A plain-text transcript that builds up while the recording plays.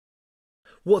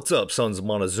What's up, Sons of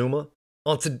Montezuma?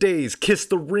 On today's Kiss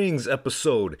the Rings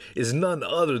episode is none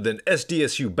other than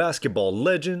SDSU basketball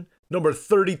legend number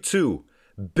 32,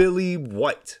 Billy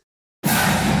White.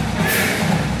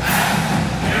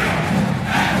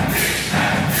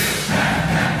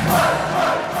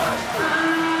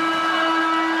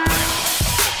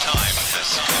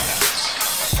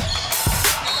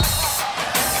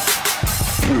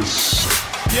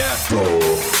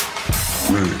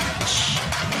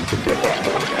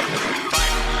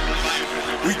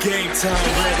 We game time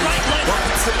ready.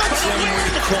 Welcome to the gym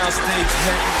where the crowd stays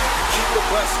heavy. Keep the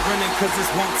bus running cause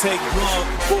this won't take long.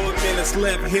 4 minutes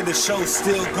left, here the show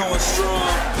still going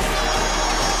strong.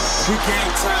 We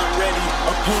game time ready.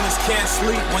 Opponents can't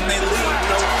sleep when they leave.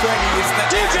 No Freddy, it's the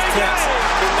Aztec.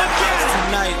 In the house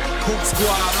tonight, Hoop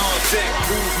Squad on deck.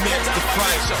 Who's next to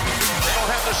fight? They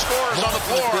don't have the scores on the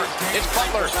floor. It's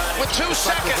Butler with 2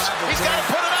 seconds. He's got to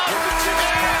put it up. He wins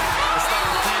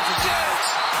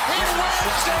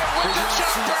it with the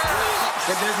jumper.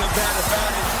 And there's no doubt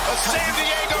about it. A San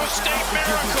Diego State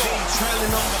miracle.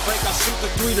 Trailing on the break, I shoot the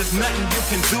three. There's nothing you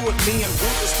can do with me. And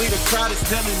ruthlessly, the crowd is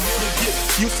telling you to get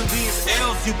used to these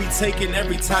L's you be taking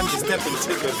every time you step into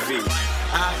the V.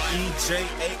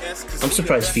 I-E-J-A-S. I'm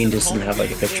surprised Fiend doesn't have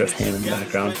like a picture of him in the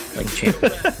background, like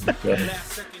champion.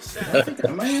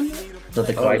 Am I in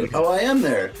there? Oh, I am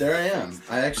there. There I am.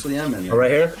 I actually am in there. Oh,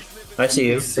 right here? I see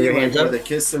you. See Put your hands where up. the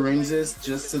Kiss the Rings is,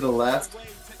 just to the left.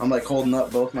 I'm like holding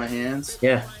up both my hands.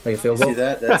 Yeah, like a field goal. See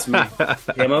that? That's me.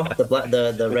 Camo?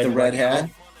 The With the red hat.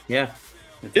 Yeah.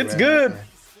 With the It's red good. hat.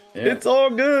 Yeah. It's all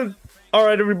good. All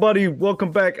right, everybody.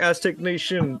 Welcome back, Aztec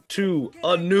Nation, to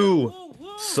a new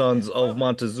Sons of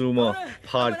Montezuma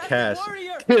podcast,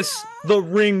 Kiss the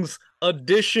Rings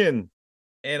edition.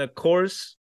 And of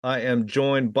course, I am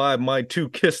joined by my two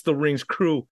Kiss the Rings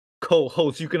crew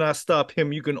co-hosts. You cannot stop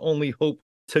him. You can only hope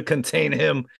to contain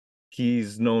him.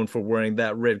 He's known for wearing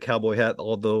that red cowboy hat,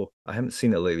 although I haven't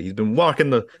seen it lately. He's been rocking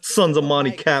the Sons of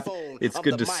Monty cap. It's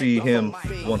good to see him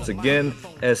once again.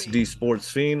 SD Sports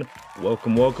Fiend,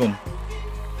 welcome, welcome.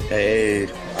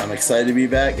 Hey, I'm excited to be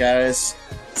back, guys.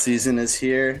 Season is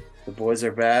here. The boys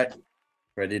are back.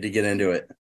 Ready to get into it.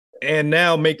 And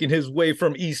now making his way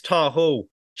from East Tahoe,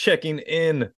 checking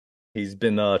in. He's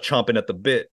been chomping at the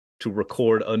bit to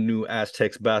record a new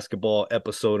Aztecs basketball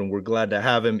episode, and we're glad to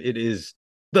have him. It is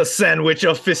the sandwich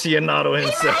aficionado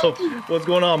himself. What's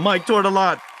going on, Mike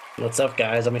Tortolot? What's up,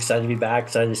 guys? I'm excited to be back.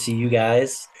 Excited to see you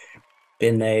guys.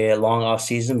 Been a long off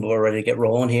season, but we're ready to get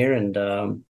rolling here. And,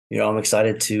 I'm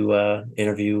excited to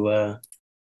interview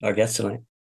our guest tonight.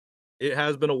 It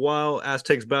has been a while.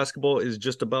 Aztecs basketball is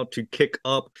just about to kick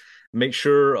up. Make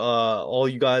sure all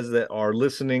you guys that are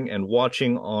listening and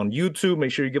watching on YouTube,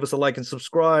 make sure you give us a like and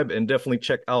subscribe, and definitely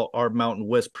check out our Mountain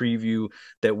West preview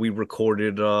that we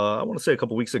recorded, I want to say a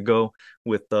couple weeks ago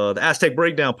with the Aztec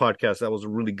Breakdown podcast. That was a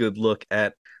really good look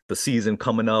at the season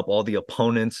coming up, all the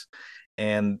opponents.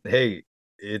 And hey,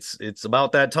 it's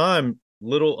about that time,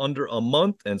 little under a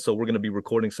month. And so we're going to be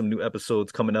recording some new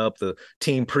episodes coming up, the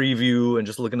team preview, and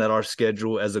just looking at our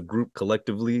schedule as a group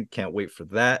collectively. Can't wait for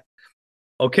that.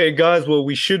 Okay, guys, well,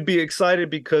 we should be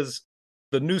excited because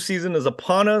the new season is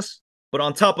upon us. But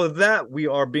on top of that, we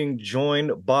are being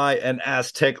joined by an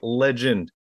Aztec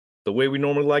legend. The way we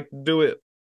normally like to do it.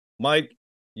 Mike,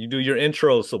 you do your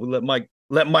intro, so we let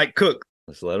Mike cook.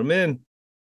 Let's let him in.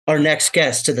 Our next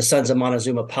guest to the Sons of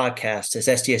Montezuma podcast is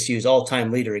SDSU's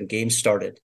all-time leader in games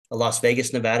started, a Las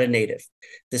Vegas, Nevada native.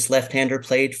 This left-hander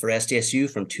played for SDSU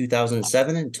from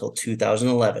 2007 until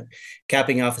 2011,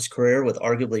 capping off his career with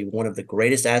arguably one of the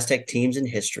greatest Aztec teams in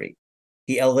history.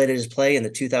 He elevated his play in the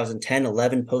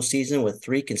 2010-11 postseason with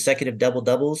 3 consecutive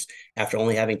double-doubles after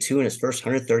only having 2 in his first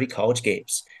 130 college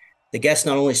games. The guest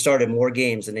not only started more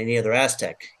games than any other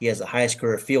Aztec, he has the highest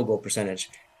career field goal percentage,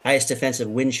 highest defensive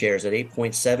win shares at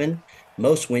 8.7,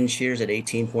 most win shares at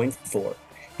 18.4.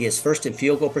 He is first in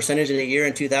field goal percentage in the year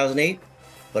in 2008,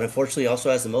 but unfortunately also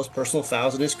has the most personal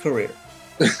fouls in his career.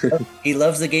 He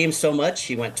loves the game so much,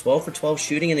 he went 12 for 12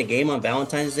 shooting in a game on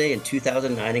Valentine's Day in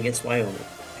 2009 against Wyoming.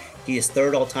 He is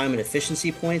third all-time in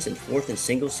efficiency points and fourth in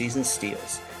single-season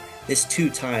steals. This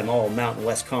 2-time All-Mountain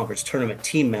West Conference Tournament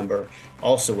team member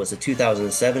also was the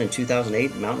 2007 and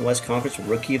 2008 Mountain West Conference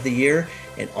Rookie of the Year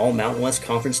and All-Mountain West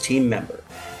Conference team member.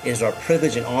 It is our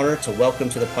privilege and honor to welcome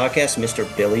to the podcast Mr.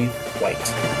 Billy White.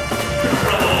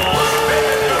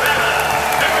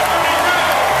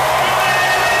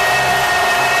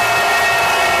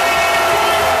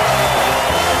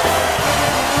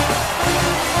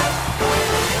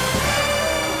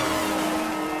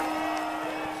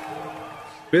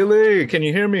 Billy, can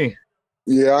you hear me?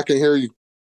 Yeah, I can hear you.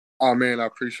 Oh man, I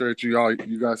appreciate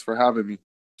you guys for having me.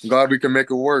 glad we can make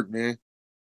it work, man.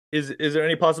 Is there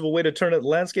any possible way to turn it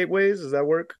landscape ways? Does that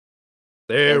work?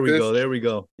 There Like we go. this. There we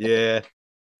go. Yeah.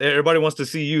 Everybody wants to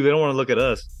see you. They don't want to look at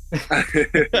us.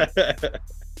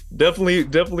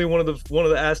 Definitely one of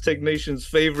the Aztec Nation's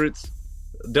favorites.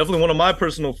 Definitely one of my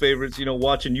personal favorites,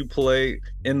 watching you play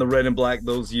in the red and black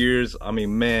those years. I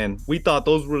mean, man, we thought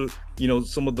those were,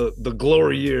 some of the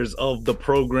glory years of the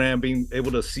program, being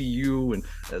able to see you and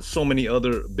so many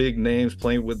other big names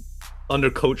playing with under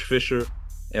Coach Fisher.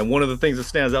 And one of the things that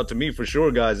stands out to me for sure,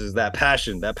 guys, is that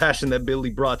passion that Billy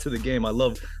brought to the game. I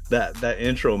love that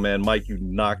intro, man. Mike, you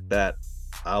knocked that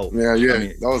out. Yeah. I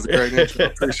mean, that was a great intro.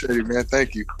 Appreciate it, man.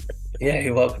 Thank you. Yeah,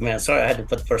 you're welcome, man. Sorry, I had to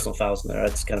put the personal fouls in there.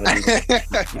 That's kind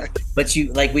of but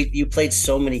you played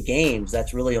so many games.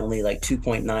 That's really only like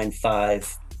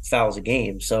 2.95 fouls a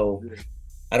game. So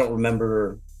I don't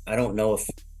remember. I don't know if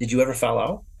did you ever foul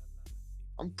out?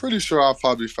 I'm pretty sure I've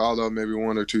probably fouled out maybe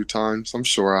 1 or 2 times. I'm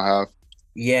sure I have.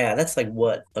 Yeah, that's like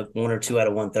what, like 1 or 2 out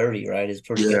of 130, right? Is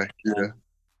pretty good. Yeah.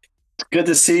 Good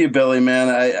to see you, Billy, man.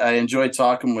 I enjoyed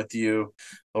talking with you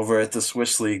over at the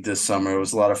Swiss League this summer. It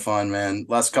was a lot of fun, man.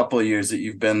 Last couple of years that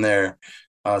you've been there,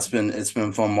 it's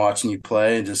been fun watching you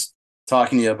play and just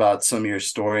talking to you about some of your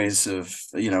stories of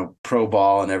pro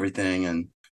ball and everything. And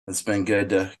it's been good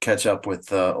to catch up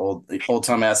with old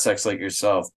time Aztecs like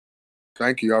yourself.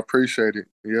 Thank you. I appreciate it.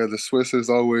 Yeah, the Swiss is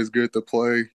always good to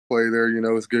play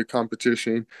there. It's good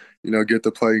competition. Get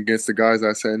to play against the guys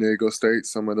at San Diego State.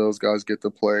 Some of those guys get to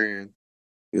play,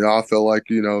 and I feel like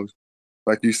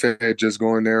like you said, just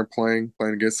going there and playing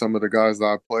against some of the guys that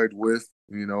I played with,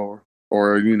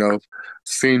 or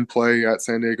seen play at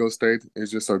San Diego State is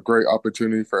just a great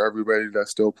opportunity for everybody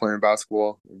that's still playing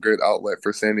basketball. A great outlet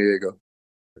for San Diego.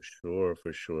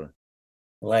 For sure.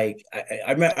 Like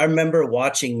I remember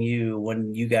watching you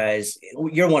when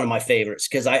you're one of my favorites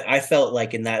because I felt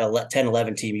like in that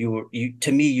 10-11 team you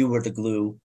were the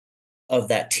glue of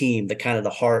that team, the kind of the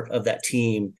heart of that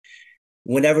team.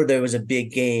 Whenever there was a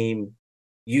big game,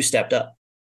 you stepped up.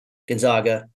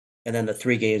 Gonzaga, and then the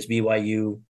 3 games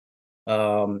BYU,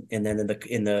 and then in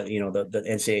the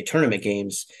NCAA tournament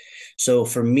games. So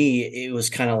for me, it was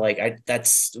kind of like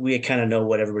we kind of know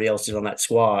what everybody else did on that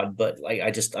squad, but like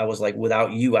I was like,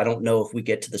 without you, I don't know if we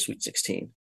get to the Sweet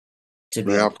 16.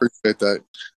 Man, I appreciate that.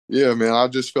 Yeah, man, I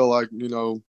just feel like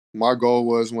my goal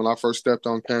was when I first stepped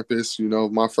on campus,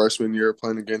 my freshman year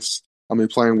playing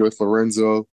with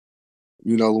Lorenzo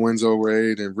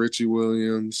Wade and Richie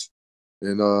Williams.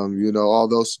 And all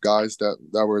those guys that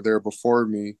were there before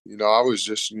me, I was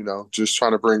just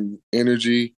trying to bring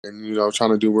energy and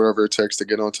trying to do whatever it takes to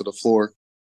get onto the floor.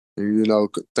 And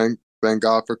thank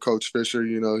God for Coach Fisher.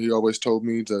 He always told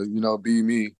me to be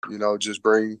me. Just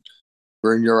bring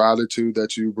your attitude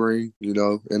that you bring.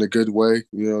 In a good way.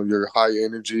 Your high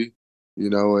energy.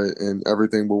 And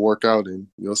everything will work out, and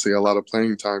you'll see a lot of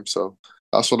playing time. So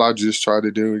that's what I just try to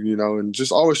do, and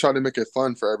just always try to make it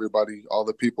fun for everybody, all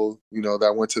the people,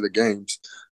 that went to the games.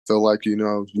 Feel like,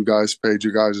 you guys paid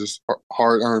you guys'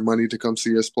 hard-earned money to come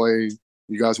see us play.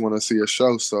 You guys want to see a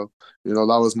show. So, that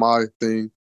was my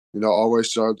thing,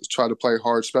 always try to play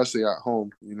hard, especially at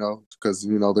home, because,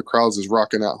 the crowds is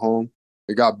rocking at home.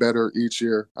 It got better each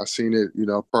year. I've seen it,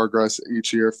 progress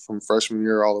each year from freshman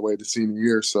year all the way to senior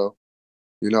year. So,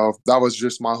 that was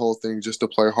just my whole thing, just to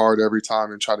play hard every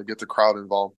time and try to get the crowd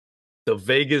involved. The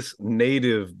Vegas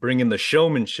native bringing the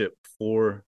showmanship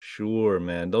for sure,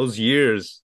 man. Those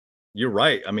years, you're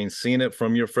right. I mean, seeing it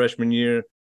from your freshman year,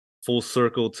 full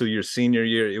circle to your senior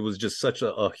year, it was just such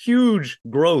a huge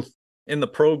growth in the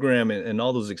program and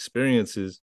all those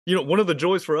experiences. One of the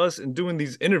joys for us in doing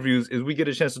these interviews is we get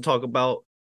a chance to talk about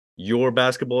your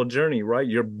basketball journey, right?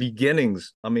 Your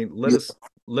beginnings. I mean,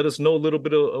 let us know a little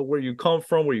bit of where you come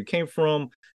from, where you came from,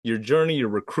 your journey, your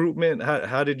recruitment.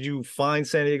 How did you find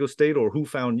San Diego State, or who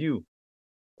found you?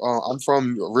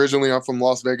 Originally I'm from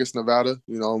Las Vegas, Nevada.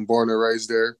 I'm born and raised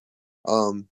there.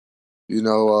 I've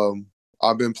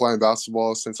been playing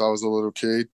basketball since I was a little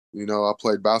kid. I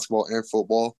played basketball and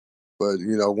football, but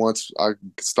once I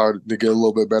started to get a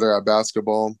little bit better at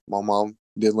basketball, my mom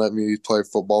didn't let me play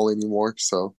football anymore.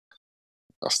 So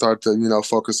I started to,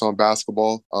 focus on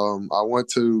basketball. I went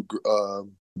to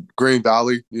Green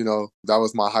Valley, that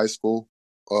was my high school.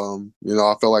 I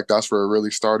feel like that's where it really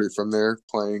started from there,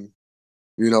 playing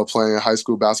high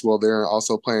school basketball there and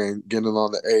also getting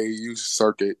on the AAU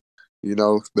circuit.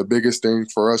 The biggest thing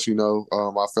for us,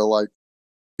 I feel like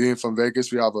being from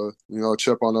Vegas, we have a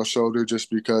chip on our shoulder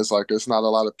just because it's not a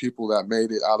lot of people that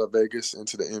made it out of Vegas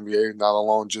into the NBA, not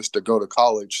alone just to go to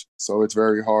college. So it's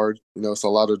very hard. It's a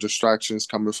lot of distractions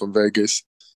coming from Vegas.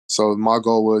 So my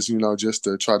goal was, just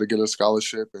to try to get a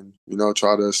scholarship and,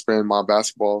 try to expand my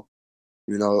basketball,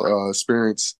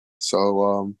 experience.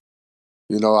 So,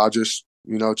 I just,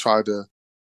 try to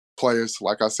play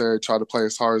like I said, try to play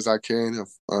as hard as I can.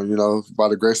 By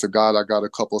the grace of God, I got a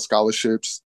couple of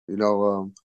scholarships.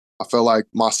 I feel like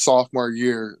my sophomore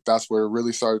year, that's where it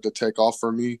really started to take off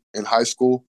for me in high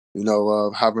school.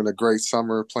 Having a great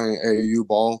summer playing AAU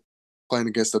ball, playing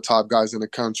against the top guys in the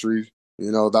country.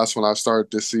 That's when I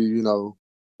started to see, my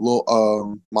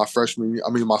my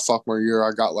sophomore year,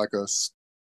 I got like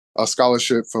a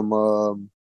scholarship from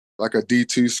like a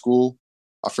D2 school.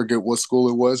 I forget what school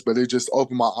it was, but it just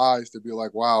opened my eyes to be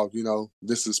like, wow,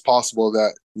 this is possible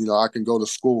that, I can go to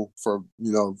school for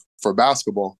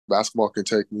basketball. Basketball can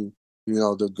take me,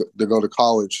 to go to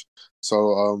college.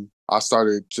 So I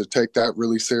started to take that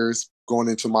really serious going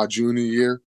into my junior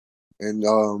year. And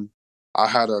I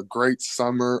had a great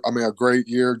a great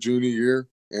year, junior year.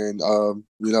 And,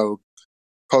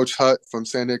 Coach Hutt from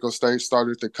San Diego State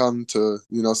started to come to,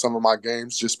 some of my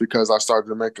games just because I started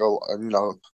to make a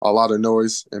lot of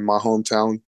noise in my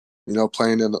hometown,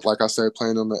 like I said,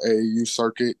 playing on the AAU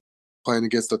circuit, playing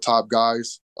against the top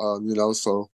guys,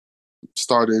 so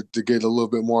started to get a little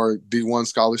bit more D1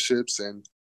 scholarships. And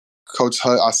Coach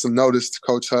Hutt, noticed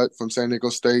Coach Hutt from San Diego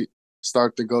State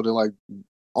started to go to like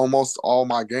almost all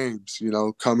my games,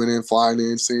 coming in, flying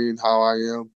in, seeing how I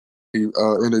am. He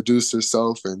introduced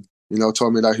himself and,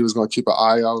 told me that he was going to keep an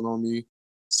eye out on me.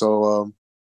 So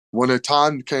when the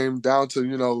time came down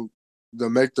to, to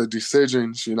make the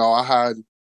decisions, I had,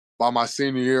 by my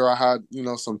senior year, I had,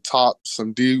 some top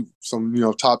 10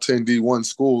 D1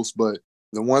 schools. But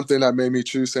the one thing that made me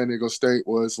choose San Diego State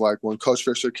was like when Coach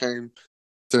Fisher came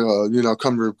to,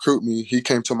 come to recruit me, he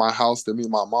came to my house to meet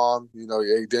my mom. He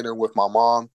ate dinner with my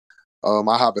mom.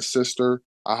 I have a sister.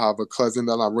 I have a cousin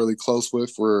that I'm really close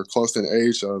with. We're close in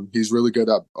age. He's really good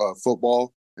at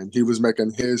football, and he was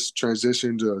making his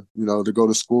transition to, to go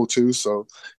to school too. So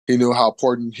he knew how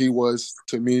important he was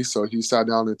to me. So he sat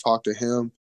down and talked to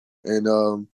him.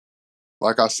 And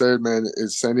like I said, man,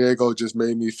 San Diego just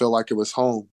made me feel like it was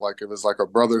home. Like it was like a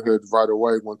brotherhood right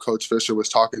away when Coach Fisher was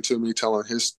talking to me, telling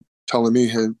me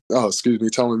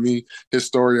his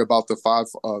story about the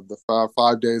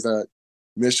 5 days at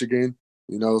Michigan.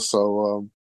 So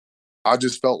I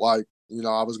just felt like,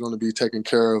 I was going to be taken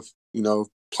care of,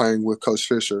 playing with Coach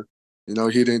Fisher. He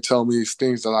didn't tell me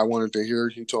things that I wanted to hear.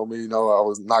 He told me, I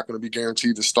was not going to be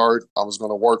guaranteed to start. I was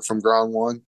going to work from ground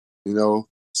one,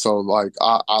 So like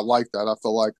I like that. I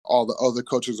feel like all the other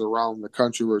coaches around the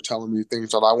country were telling me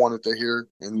things that I wanted to hear.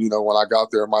 And, when I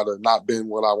got there, it might have not been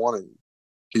what I wanted.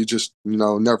 He just,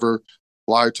 never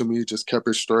lied to me, just kept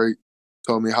it straight,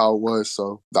 told me how it was.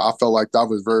 So I felt like that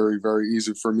was very, very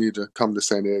easy for me to come to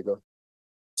San Diego.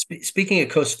 Speaking of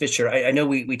Coach Fisher, I know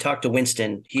we talked to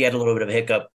Winston. He had a little bit of a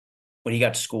hiccup when he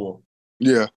got to school.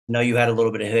 Yeah. Now you had a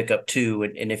little bit of hiccup too,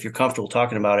 and if you're comfortable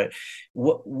talking about it,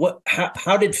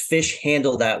 how did Fish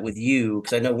handle that with you?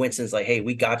 Because I know Winston's like, hey,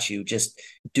 we got you. Just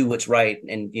do what's right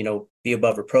and be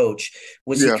above reproach.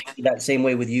 Was he kind of that same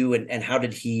way with you, and how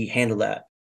did he handle that?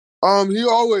 He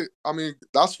always,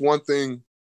 that's one thing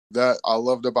that I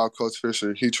loved about Coach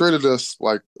Fisher. He treated us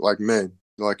like men,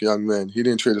 like young men. He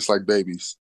didn't treat us like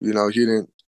babies. He didn't,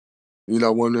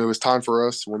 when it was time for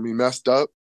us, when we messed up,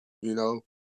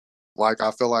 like I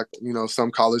feel like,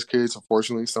 some college kids,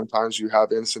 unfortunately, sometimes you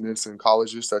have incidents in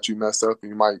colleges that you mess up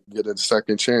and you might get a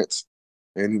second chance.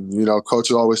 And,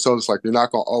 coaches always told us, like, you're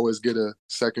not going to always get a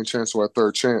second chance or a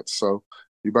third chance. So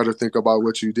you better think about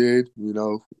what you did,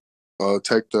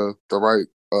 take the right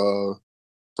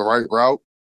route,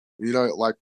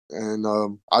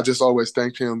 I just always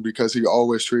thank him because he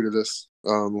always treated us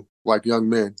like young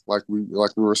men, like we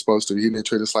were supposed to. He didn't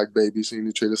treat us like babies. He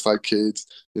didn't treat us like kids.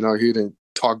 He didn't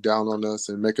talk down on us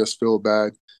and make us feel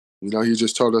bad. He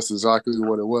just told us exactly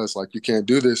what it was. Like, you can't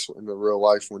do this in the real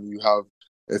life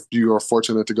if you are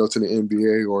fortunate to go to the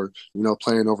NBA or,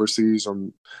 playing overseas, or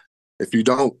if you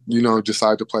don't,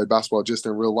 decide to play basketball just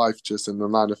in real life, just in the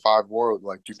 9-to-5 world,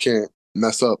 like, you can't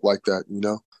mess up like that,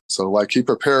 So, like, he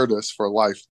prepared us for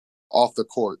life off the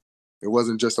court. It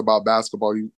wasn't just about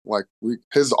basketball.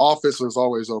 His office was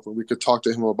always open. We could talk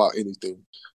to him about anything.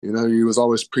 He was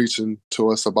always preaching to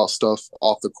us about stuff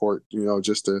off the court,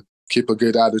 just to keep a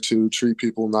good attitude, treat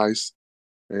people nice,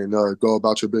 and go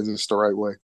about your business the right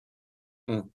way.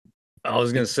 I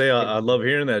was going to say, I love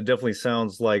hearing that. It definitely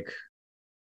sounds like,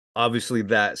 obviously,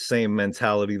 that same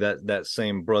mentality, that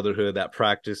same brotherhood, that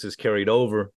practice is carried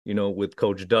over, with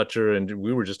Coach Dutcher. And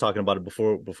we were just talking about it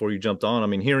before you jumped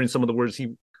on. Hearing some of the words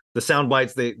the sound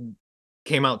bites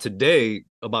came out today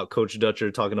about Coach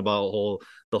Dutcher talking about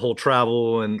the whole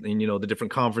travel and the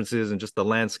different conferences and just the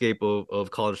landscape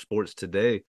of college sports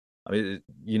today. I mean,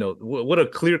 what a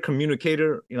clear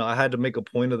communicator. I had to make a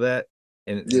point of that,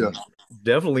 Yeah. and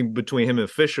definitely between him and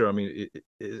Fisher. I mean,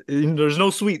 there's no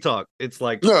sweet talk. It's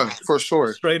like Yeah, for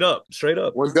sure. straight up.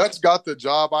 When Dutch got the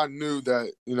job, I knew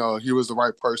that he was the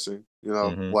right person.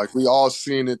 Mm-hmm. Like we all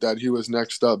seen it that he was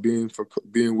next up, being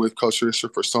with Coach Fisher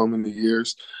for so many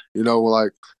years.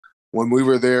 Like when we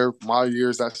were there, my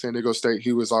years at San Diego State,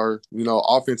 he was our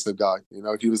offensive guy.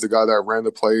 He was the guy that ran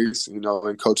the plays.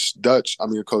 And Coach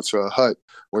Hutt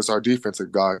was our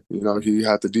defensive guy. He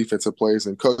had the defensive plays,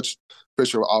 and Coach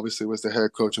Fisher obviously was the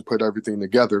head coach and put everything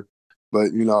together.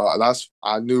 But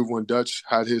I knew when Dutch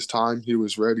had his time, he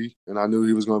was ready, and I knew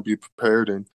he was going to be prepared.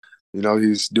 And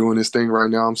he's doing his thing right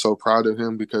now. I'm so proud of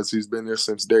him because he's been there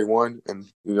since day one. And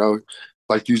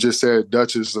like you just said,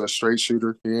 Dutch is a straight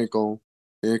shooter. He ain't gonna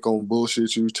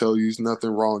bullshit you, tell you nothing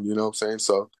wrong. You know what I'm saying?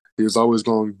 So he was always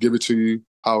going to give it to you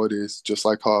how it is, just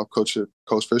like how Coach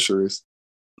Fisher is.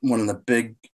 One of the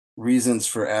big reasons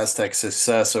for Aztec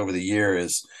success over the year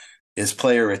is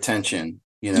player retention.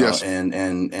 Yes.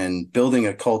 and building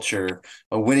a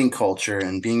winning culture,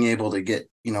 and being able to get,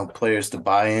 players to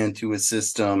buy into a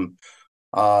system,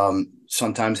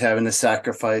 sometimes having to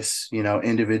sacrifice,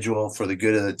 individual for the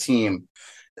good of the team,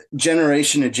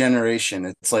 generation to generation.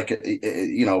 It's like,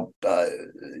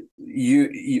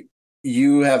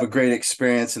 you have a great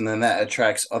experience, and then that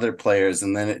attracts other players,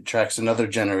 and then it attracts another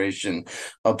generation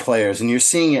of players. And you're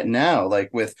seeing it now, like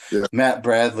with Matt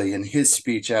Bradley and his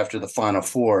speech after the Final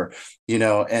Four,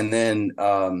 and then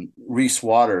Reese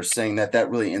Waters saying that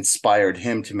really inspired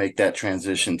him to make that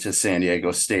transition to San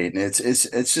Diego State. And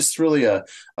it's just really a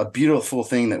beautiful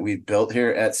thing that we've built here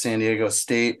at San Diego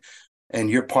State. And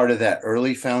you're part of that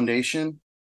early foundation,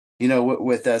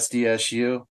 with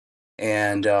SDSU.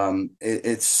 And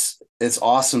it's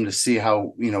awesome to see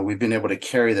how, we've been able to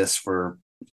carry this for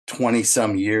 20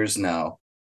 some years now,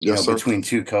 between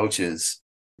two coaches.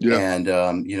 Yeah.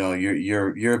 And,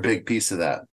 you're a big piece of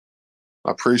that. I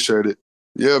appreciate it.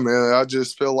 Yeah, man. I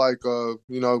just feel like, the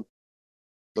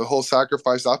whole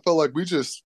sacrifice, I feel like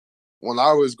when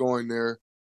I was going there,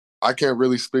 I can't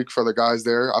really speak for the guys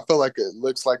there. I feel like it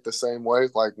looks like the same way.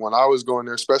 Like when I was going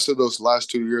there, especially those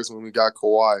last 2 years when we got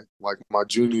Kawhi, like my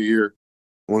junior year,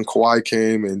 when Kawhi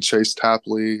came and Chase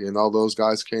Tapley and all those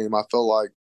guys came, I felt like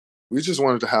we just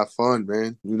wanted to have fun,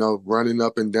 man. Running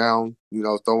up and down,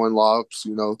 throwing lobs.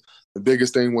 The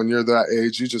biggest thing when you're that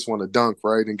age, you just want to dunk,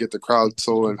 right, and get the crowd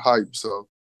so in hype. So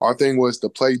our thing was to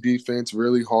play defense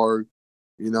really hard,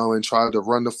 and try to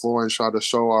run the floor and try to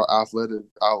show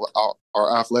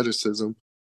our athleticism,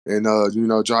 and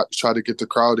try to get the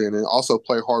crowd in, and also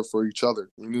play hard for each other.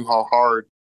 We knew how hard.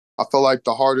 I felt like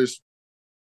the hardest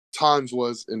times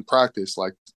was in practice.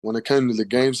 Like when it came to the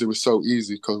games, it was so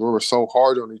easy because we were so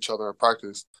hard on each other in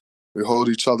practice. We hold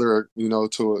each other,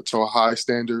 to a high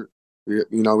standard.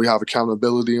 We have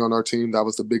accountability on our team. That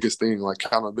was the biggest thing, like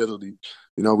accountability.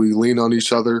 We lean on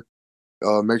each other.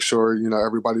 Make sure,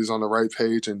 everybody's on the right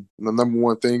page. And the number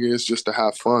one thing is just to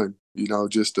have fun,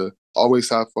 just to always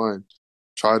have fun.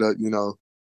 Try to, no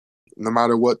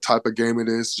matter what type of game it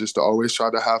is, just to always try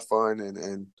to have fun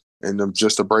and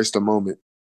just embrace the moment.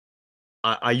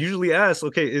 I usually ask,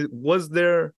 okay, was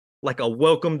there like a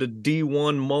welcome to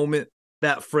D1 moment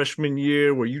that freshman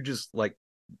year where you just like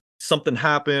something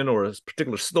happened or a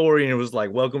particular story and it was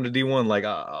like welcome to D1? Like,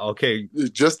 okay,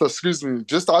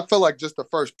 I feel like just the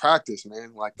first practice,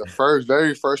 man. Like the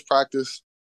very first practice,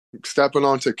 stepping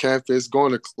onto campus,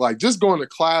 going to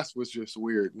class was just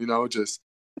weird. Just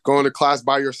going to class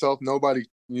by yourself, nobody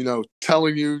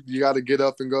telling you got to get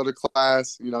up and go to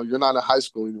class. You're not in high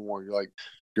school anymore.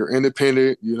 You're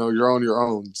independent, you're on your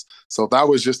own. So that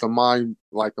was just a mind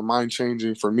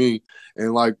changing for me.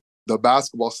 And like the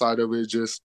basketball side of it,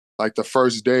 just like the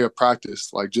first day of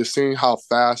practice, like just seeing how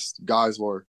fast guys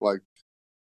were, like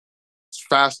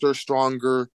faster,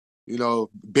 stronger,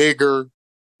 bigger,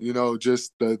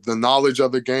 just the knowledge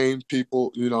of the game,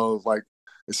 people, like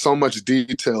it's so much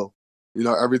detail,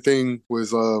 everything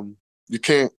was, you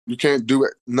can't do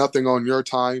it, nothing on your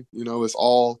time, it's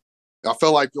all, I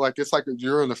feel like it's like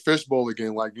you're in a fishbowl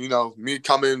again. Like, me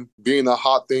being a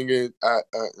hot thing in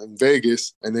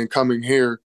Vegas and then coming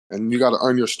here and you got to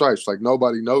earn your stripes. Like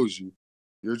nobody knows you.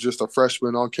 You're just a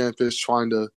freshman on campus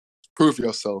trying to prove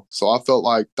yourself. So I felt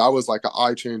like that was like an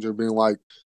eye changer, being like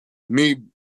me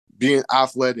being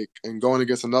athletic and going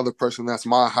against another person that's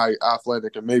my height,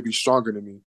 athletic, and maybe stronger than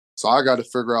me. So I got to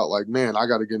figure out like, man, I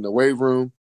got to get in the weight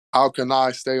room. How can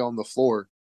I stay on the floor?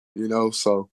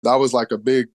 So that was like a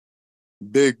big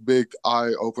big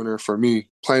eye opener for me.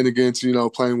 Playing against,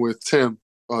 playing with Tim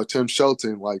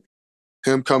Shelton, like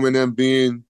him coming in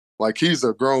being like he's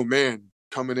a grown man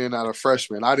coming in at a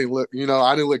freshman. I didn't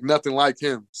look nothing like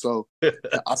him. So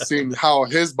I seen how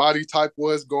his body type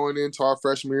was going into our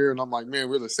freshman year, and I'm like, man,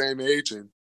 we're the same age. And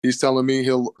he's telling me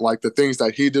he'll like the things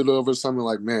that he did over something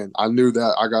like, man, I knew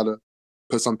that I gotta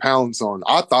put some pounds on.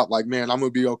 I thought like, man, I'm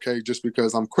gonna be okay just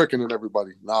because I'm quicker than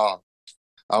everybody. Nah,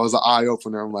 I was an eye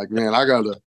opener. I'm like, man, I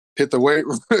gotta hit the weight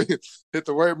room, hit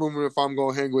the weight room if I'm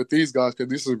gonna hang with these guys because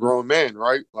this is grown men,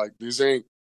 right? Like these ain't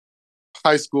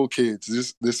high school kids.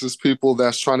 This is people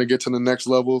that's trying to get to the next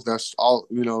level. That's all,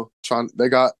 trying. They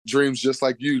got dreams just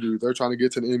like you do. They're trying to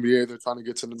get to the NBA. They're trying to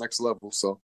get to the next level.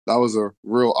 So that was a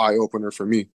real eye opener for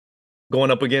me.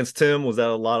 Going up against Tim, was that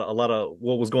a lot of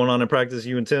what was going on in practice,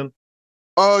 you and Tim?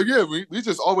 Yeah, we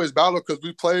just always battled because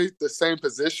we played the same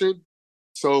position.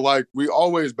 So like we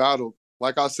always battled.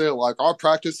 Like I said, like our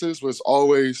practices was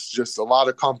always just a lot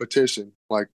of competition.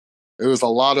 Like it was a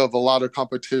lot of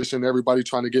competition, everybody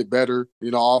trying to get better.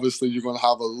 Obviously you're gonna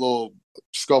have a little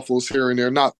scuffles here and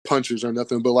there, not punches or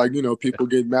nothing, but like, people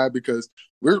get mad because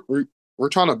we're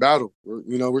trying to battle.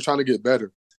 We're trying to get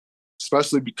better.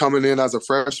 Especially coming in as a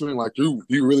freshman, like you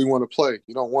really want to play.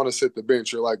 You don't want to sit the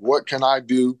bench. You're like, what can I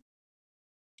do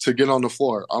to get on the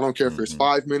floor? I don't care if it's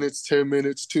 5 minutes, 10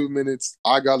 minutes, 2 minutes.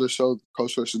 I got to show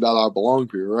Coach Fisher that I belong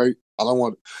here, right? I don't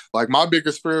want like my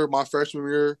biggest fear my freshman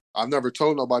year. I've never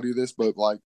told nobody this, but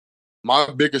like my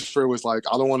biggest fear was like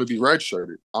I don't want to be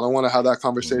redshirted. I don't want to have that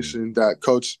conversation that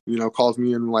Coach, calls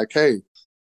me in like, hey,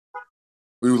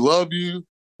 we love you,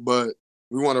 but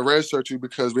we want to redshirt you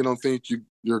because we don't think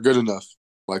you're good enough.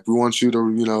 Like we want you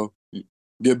to,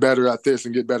 get better at this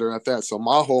and get better at that. So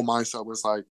my whole mindset was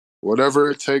like, whatever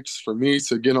it takes for me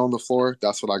to get on the floor,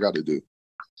 that's what I got to do.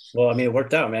 Well, I mean, it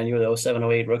worked out, man. You were the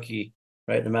 07-08 rookie,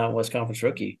 right? The Mountain West Conference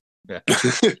rookie. Yeah.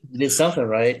 You did something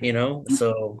right,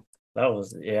 So that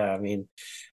was, yeah. I mean,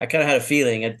 I kind of had a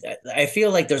feeling. I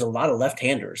feel like there's a lot of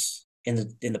left-handers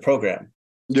in the program.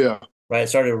 Yeah. Right. It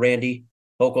started with Randy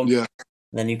Holcomb. Yeah.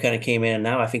 And then you kind of came in, and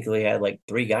now I think they had like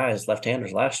 3 guys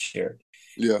left-handers last year.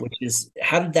 Yeah. Which is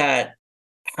how did that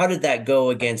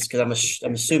go against? Because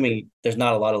I'm assuming there's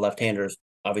not a lot of left-handers.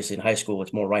 Obviously, in high school,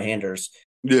 it's more right-handers.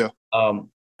 Yeah.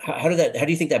 How do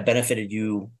you think that benefited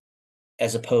you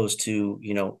as opposed to,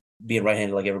 being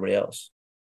right-handed like everybody else?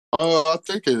 I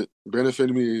think it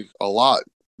benefited me a lot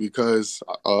because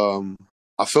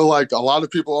I feel like a lot of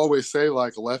people always say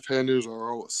like left-handers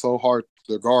are so hard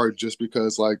to guard just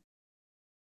because like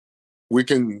we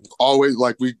can always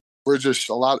like we're just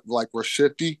a lot like we're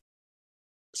shifty,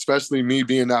 especially me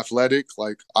being athletic.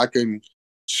 Like I can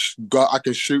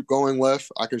shoot going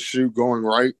left, I can shoot going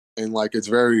right, and like it's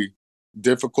very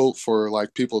difficult for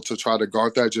like people to try to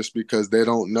guard that just because they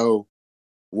don't know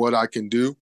what I can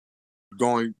do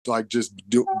going like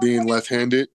being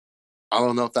left-handed. I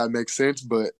don't know if that makes sense,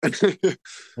 but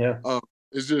yeah,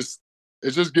 it just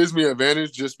gives me an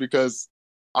advantage just because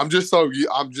I'm just so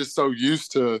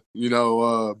used to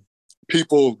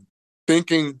people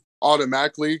thinking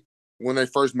automatically when they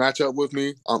first match up with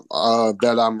me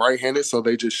that I'm right-handed, so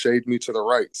they just shade me to the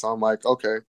right. So I'm like,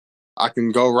 okay, I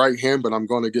can go right hand, but I'm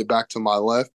going to get back to my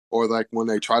left. Or like when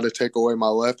they try to take away my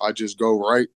left, I just go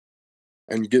right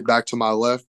and get back to my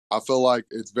left. I feel like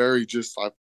it's very just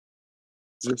like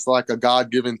a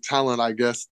God-given talent, I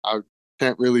guess. I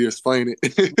can't really explain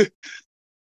it.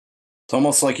 It's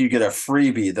almost like you get a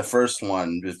freebie, the first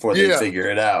one, before they figure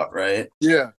it out, right?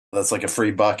 Yeah. That's like a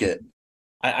free bucket.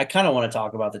 I kind of want to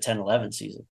talk about the 10-11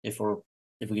 season if we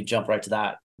could jump right to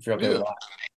that, if you're okay with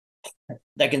that.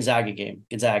 That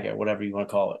Gonzaga, whatever you want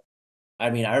to call it. I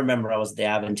mean, I remember I was at the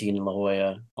Aventine in La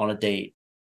Jolla on a date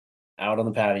out on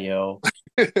the patio.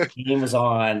 Game was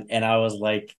on, and I was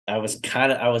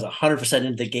 100%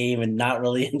 into the game and not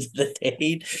really into the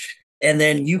date. And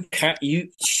then you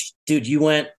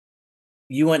went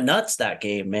nuts that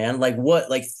game, man. Like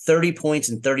 30 points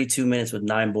in 32 minutes with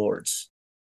 9 boards.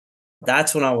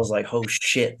 That's when I was like, oh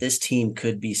shit, this team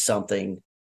could be something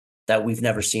that we've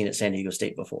never seen at San Diego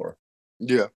State before.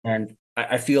 Yeah. And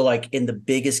I feel like in the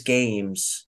biggest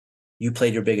games, you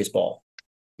played your biggest ball.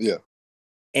 Yeah.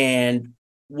 And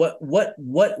what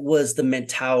was the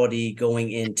mentality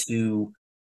going into,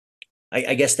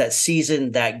 I guess, that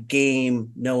season, that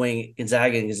game, knowing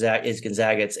Gonzaga is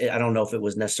Gonzaga? I don't know if it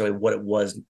was necessarily what it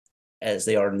was as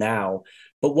they are now,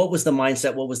 but what was the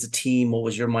mindset? What was the team? What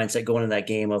was your mindset going in that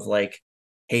game of like,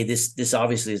 hey, this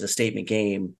obviously is a statement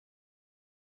game.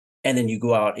 And then you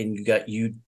go out and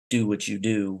you do what you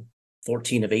do,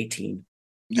 14 of 18.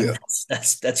 Yeah. I mean,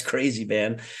 that's crazy,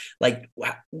 man. Like,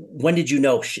 when did you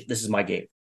know, shit, this is my game?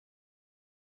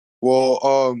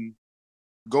 Well,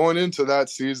 going into that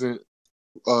season,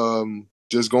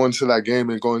 just going to that game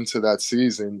and going to that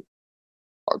season,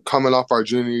 coming off our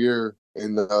junior year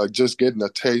and just getting a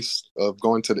taste of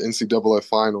going to the NCAA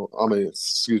final. I mean,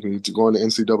 excuse me, to going to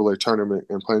NCAA tournament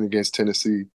and playing against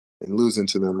Tennessee and losing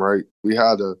to them. Right, we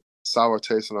had a sour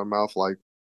taste in our mouth. Like,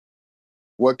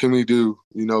 what can we do?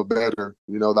 Better.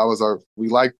 That was we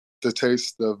liked the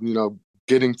taste of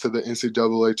getting to the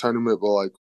NCAA tournament, but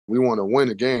like we want to win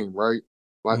a game, right?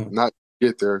 Like not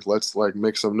get there. Let's like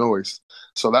make some noise.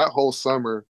 So that whole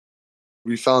summer,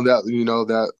 we found out,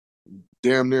 that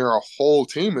damn near our whole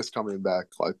team is coming back.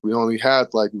 Like we only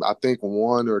had like I think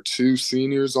one or two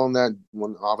seniors on that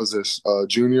when I was a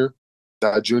junior,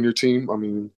 that junior team. I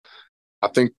mean, I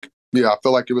think I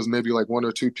feel like it was maybe like one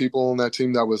or two people on that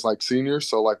team that was like seniors.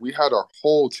 So like we had our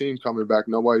whole team coming back.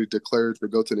 Nobody declared to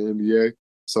go to the NBA.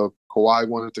 So Kawhi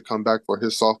wanted to come back for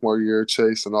his sophomore year,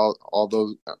 Chase and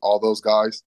all those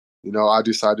guys. I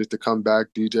decided to come back.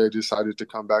 DJ decided to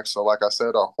come back. So like I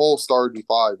said, our whole starting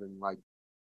five and like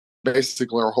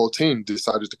basically our whole team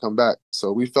decided to come back.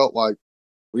 So we felt like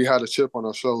we had a chip on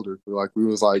our shoulder. We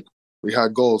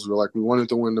had goals. We wanted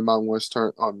to win the Mountain West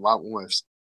Mountain West.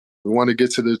 We want to get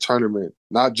to the tournament,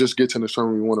 not just get to the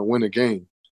tournament. We want to win a game.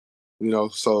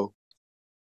 So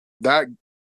that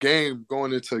game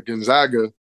going into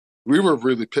Gonzaga, we were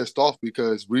really pissed off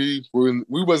because we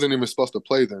wasn't even supposed to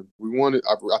play them.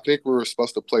 I think we were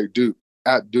supposed to play Duke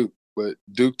at Duke, but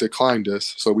Duke declined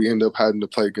us, so we ended up having to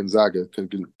play Gonzaga.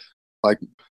 Like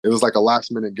it was like a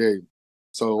last minute game,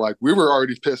 so like we were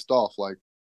already pissed off, like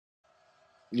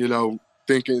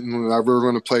thinking that we were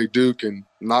going to play Duke and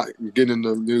not getting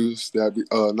the news that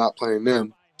not playing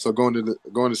them. So going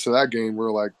into that game,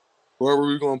 we're like, whoever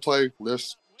we're going to play,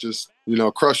 let's just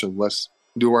crush them. Let's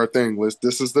do our thing.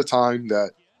 This is the time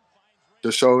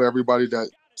to show everybody that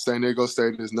San Diego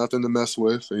State is nothing to mess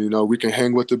with. And, we can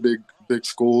hang with the big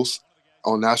schools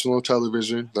on national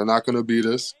television. They're not going to beat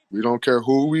us. We don't care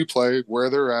who we play, where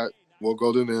they're at. We'll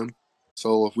go to them.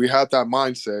 So if we had that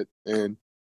mindset, and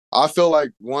I feel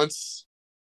like once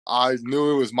I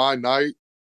knew it was my night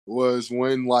was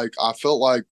when like I felt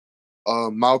like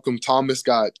Malcolm Thomas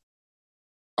got,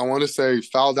 I want to say,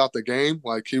 fouled out the game.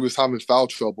 Like he was having foul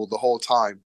trouble the whole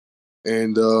time.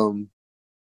 And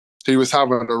he was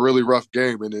having a really rough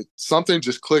game. And something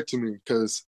just clicked to me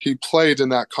because he played in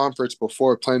that conference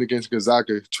before playing against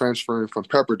Gonzaga, transferring from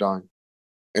Pepperdine.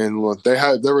 And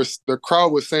the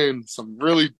crowd was saying some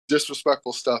really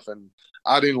disrespectful stuff, and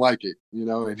I didn't like it,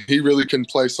 and he really couldn't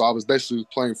play, so I was basically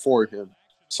playing for him.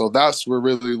 So that's what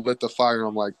really lit the fire.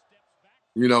 I'm like,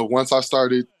 once I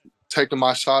started taking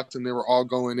my shots and they were all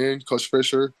going in, Coach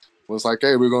Fisher was like,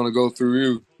 hey, we're going to go through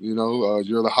you.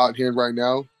 You're the hot hand right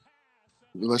now.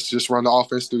 Let's just run the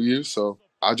offense through you. So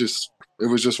it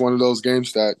was just one of those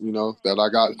games that, that I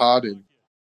got hot, and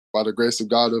by the grace of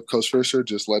God of Coach Fisher,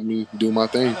 just let me do my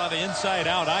thing. Not inside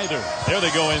out either. There they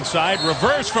go inside.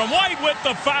 Reverse from White with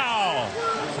the foul.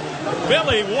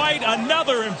 Billy White,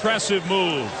 another impressive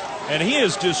move. And he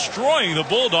is destroying the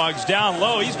Bulldogs down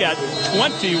low. He's got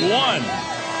 21.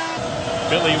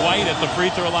 Billy White at the free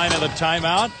throw line of the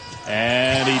timeout.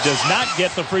 And he does not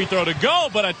get the free throw to go,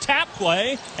 but a tap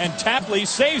play, and Tapley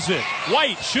saves it.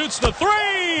 White shoots the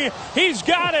three. He's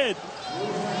got it.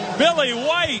 Billy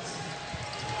White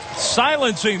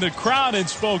silencing the crowd in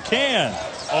Spokane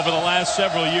over the last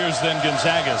several years. Then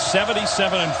Gonzaga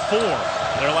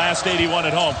 77-4, their last 81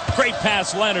 at home. Great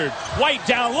pass, Leonard. White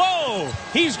down low.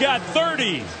 He's got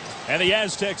 30, and the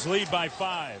Aztecs lead by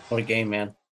 5. What a game,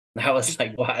 man. That was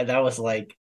like, wow. That was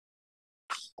like,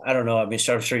 I don't know. I mean,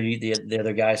 I'm sure you, the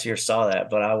other guys here saw that,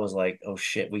 but I was like, oh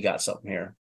shit, we got something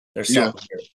here. There's something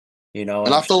here. And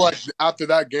I feel like after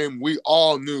that game, we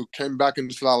all knew, came back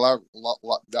into that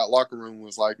locker room,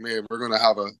 was like, man, we're going to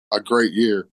have a great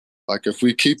year. Like, if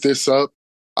we keep this up,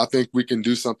 I think we can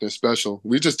do something special.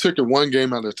 We just took it one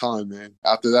game at a time, man.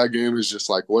 After that game, it's just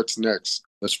like, what's next?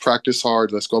 Let's practice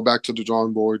hard. Let's go back to the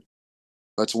drawing board.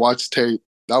 Let's watch tape.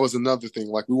 That was another thing.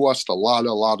 Like, we watched a lot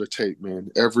of tape, man.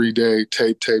 Every day,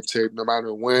 tape, no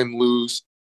matter win, lose,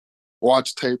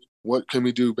 watch tape. What can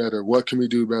we do better? What can we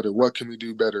do better? What can we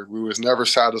do better? We was never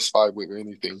satisfied with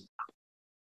anything.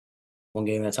 One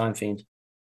game at a time, Fiend.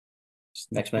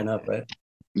 Just next man up, right?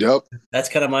 Yep. That's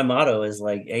kind of my motto, is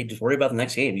like, hey, just worry about the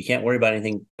next game. You can't worry about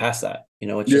anything past that.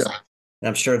 It's just, and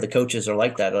I'm sure the coaches are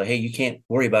like that. Like, hey, you can't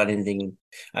worry about anything.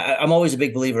 I'm always a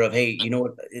big believer of, hey, you know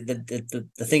what? The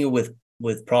thing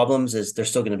with problems is they're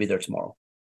still going to be there tomorrow.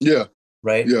 Yeah.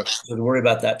 Right? Yeah. So to worry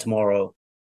about that tomorrow.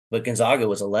 But Gonzaga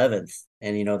was 11th,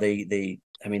 and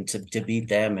to beat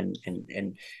them and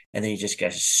then you just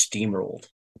got steamrolled.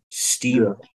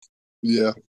 Yeah.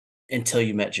 Yeah. until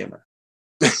you met Jimmer.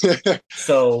 That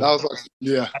So, was like,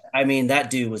 yeah. I mean, that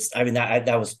dude was, I mean,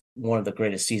 that was one of the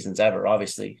greatest seasons ever,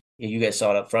 obviously. You guys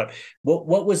saw it up front.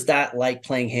 What was that like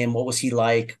playing him? What was he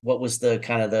like? What was the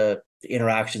kind of the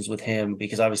interactions with him?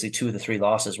 Because obviously 2 of the 3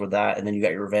 losses were that, and then you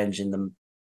got your revenge in the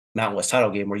Mountain West title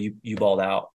game where you balled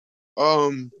out.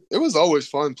 It was always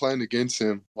fun playing against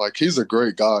him. Like, he's a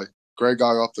great guy. Great guy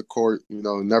off the court,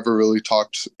 never really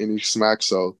talked any smack,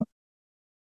 so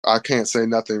I can't say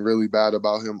nothing really bad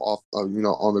about him off, on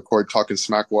the court talking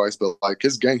smack wise. But like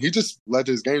his game, he just let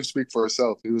his game speak for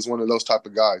itself. He was one of those type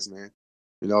of guys, man.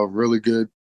 Really good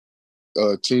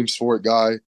team sport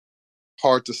guy,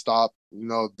 hard to stop.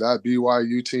 That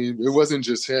BYU team, it wasn't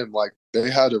just him. Like they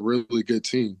had a really good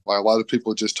team. Like a lot of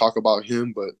people just talk about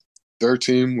him, but their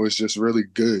team was just really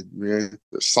good, man.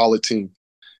 A solid team,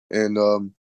 and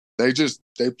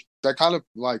they kind of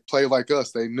like play like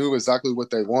us. They knew exactly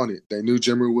what they wanted. They knew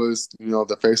Jimmer was,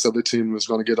 the face of the team, was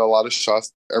going to get a lot of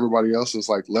shots. Everybody else was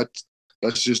like, let's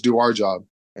just do our job,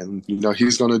 and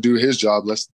he's going to do his job.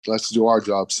 Let's do our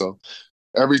job. So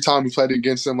every time we played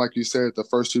against him, like you said, the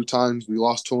first 2 times we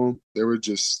lost to him, they were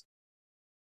just.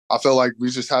 I feel like we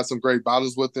just had some great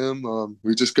battles with him.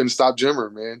 We just couldn't stop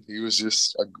Jimmer, man. He was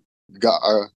just a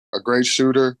great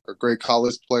shooter, a great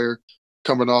college player.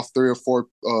 Coming off 3 or 4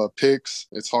 picks,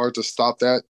 it's hard to stop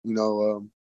that.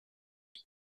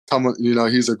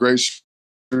 He's a great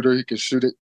shooter. He can shoot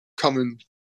it coming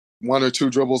 1 or 2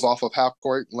 dribbles off of half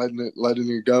court, letting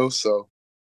it go. So,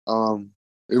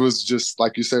 it was just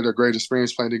like you said, a great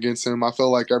experience playing against him. I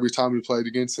feel like every time we played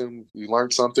against him, we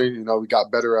learned something. We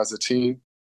got better as a team.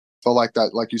 Felt like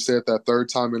that, like you said, that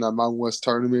 3rd time in that Mountain West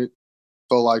tournament.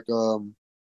 Felt like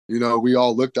we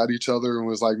all looked at each other and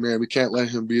was like, man, we can't let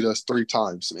him beat us 3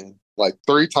 times, man. Like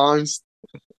 3 times,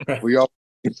 we all,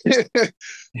 we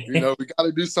got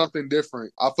to do something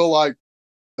different. I feel like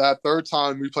that 3rd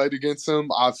time we played against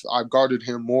him, I've guarded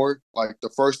him more. Like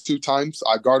the first 2 times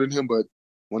I guarded him, but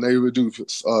when they would do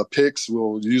picks,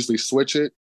 we'll usually switch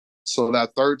it. So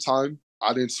that 3rd time,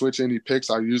 I didn't switch any picks.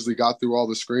 I usually got through all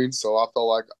the screens. So I felt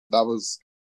like that was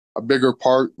a bigger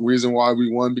reason why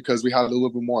we won, because we had a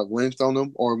little bit more length on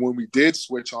them. Or when we did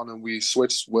switch on them, we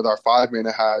switched with our 5-man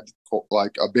and had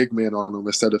like a big man on them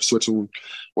instead of switching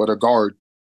with a guard.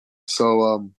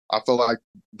 So I feel like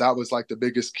that was like the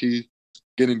biggest key,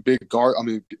 getting big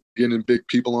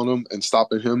people on him and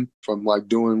stopping him from like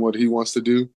doing what he wants to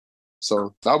do.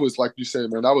 So that was, like you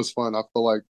said, man, that was fun. I feel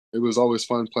like it was always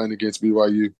fun playing against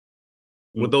BYU.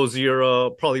 Were those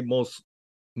your probably most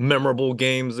memorable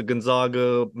games, the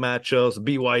Gonzaga matchups,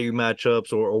 BYU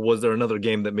matchups, or was there another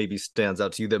game that maybe stands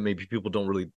out to you that maybe people don't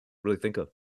really think of?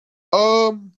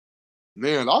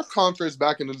 Man, our conference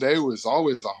back in the day was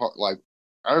always like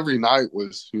every night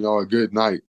was, a good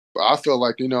night. But I feel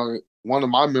like, one of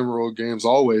my memorable games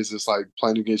always is like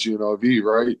playing against UNLV,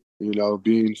 right?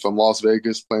 Being from Las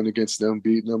Vegas, playing against them,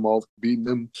 beating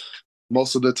them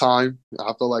most of the time.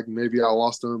 I feel like maybe I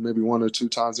lost them maybe 1 or 2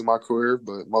 times in my career,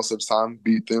 but most of the time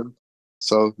beat them.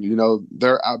 So,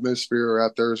 their atmosphere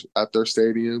at their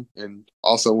stadium, and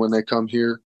also when they come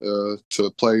here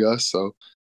to play us. So,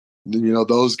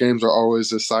 those games are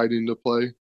always exciting to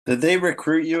play. Did they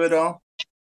recruit you at all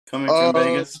coming from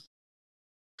Vegas?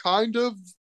 Kind of,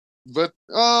 but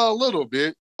a little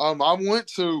bit. I went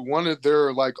to one of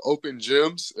their like open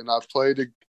gyms, and I played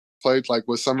like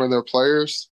with some of their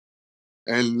players.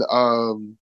 And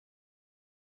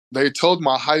they told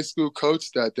my high school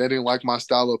coach that they didn't like my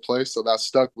style of play, so that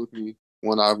stuck with me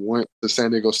when I went to San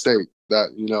Diego State. That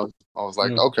I was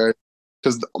like, okay,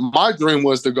 because my dream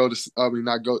was to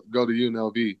not go to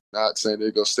UNLV, not San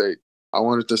Diego State. I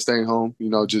wanted to stay home.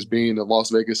 Just being a Las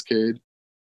Vegas kid,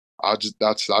 I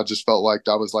just felt like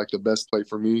that was like the best place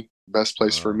for me. Just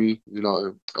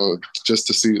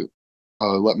to see,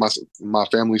 let my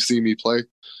family see me play.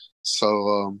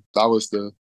 So that was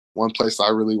the one place I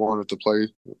really wanted to play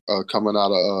coming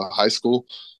out of high school.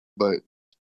 But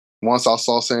once I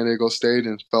saw San Diego State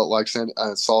and felt like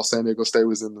saw San Diego State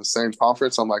was in the same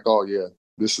conference, I'm like, oh yeah,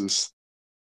 this is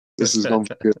going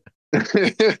to be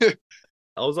good.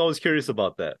 I was always curious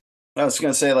about that. I was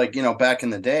going to say, like, back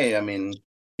in the day, I mean,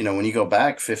 when you go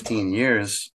back 15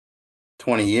 years,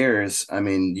 20 years, I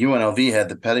mean, UNLV had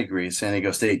the pedigree, San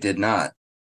Diego State did not,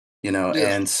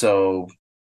 and so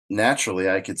naturally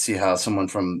I could see how someone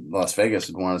from Las Vegas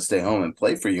would want to stay home and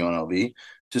play for UNLV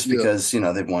just because,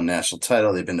 they've won national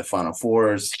title. They've been to Final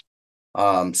Fours.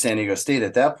 San Diego State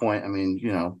at that point, I mean,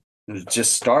 it was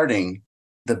just starting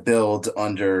the build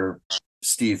under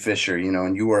Steve Fisher,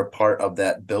 and you were a part of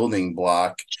that building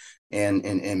block and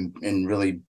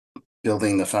really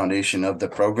building the foundation of the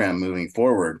program moving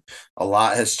forward. A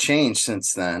lot has changed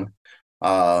since then.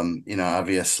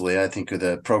 Obviously, I think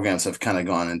the programs have kind of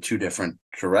gone in two different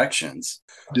directions.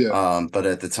 Yeah. But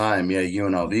at the time,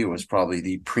 UNLV was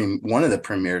probably one of the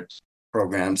premier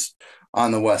programs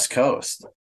on the West Coast.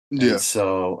 Yeah. And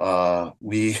so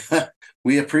we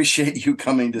we appreciate you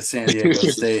coming to San Diego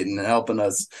State and helping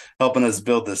us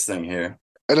build this thing here.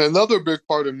 And another big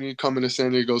part of me coming to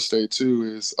San Diego State too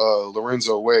is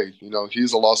Lorenzo Way.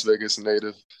 He's a Las Vegas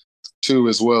native too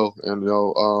as well.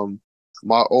 And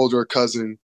my older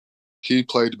cousin, he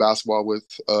played basketball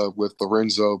with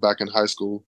Lorenzo back in high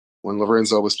school when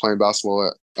Lorenzo was playing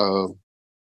basketball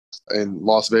in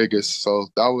Las Vegas. So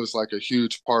that was like a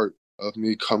huge part of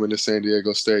me coming to San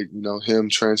Diego State. Him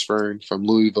transferring from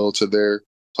Louisville to there,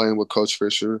 playing with Coach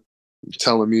Fisher,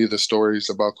 telling me the stories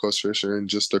about Coach Fisher and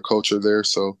just the culture there.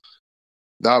 So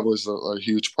that was a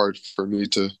huge part for me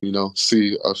to,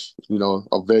 see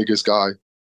a Vegas guy,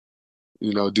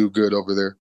 do good over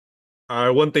there. All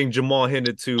right, one thing Jamal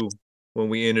hinted to when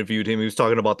we interviewed him, he was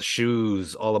talking about the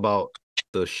shoes, all about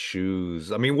the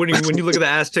shoes. I mean, when you look at the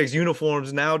Aztecs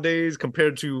uniforms nowadays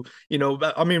compared to, you look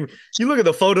at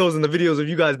the photos and the videos of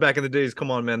you guys back in the days,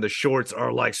 come on, man, the shorts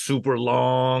are like super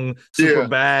long, super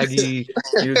baggy.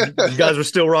 You guys were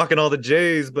still rocking all the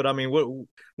J's, but I mean,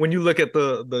 when you look at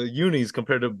the unis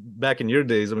compared to back in your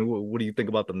days, I mean, what do you think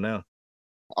about them now?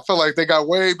 I feel like they got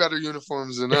way better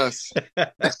uniforms than us.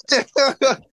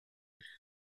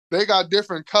 They got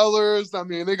different colors. I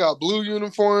mean, they got blue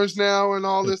uniforms now and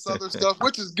all this other stuff,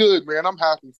 which is good, man. I'm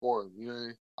happy for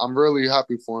them. I'm really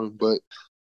happy for them. But,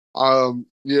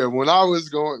 when I was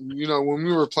going, when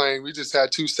we were playing, we just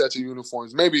had 2 sets of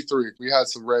uniforms, maybe 3. We had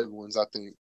some red ones, I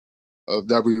think,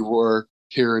 that we wore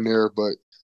here and there. But,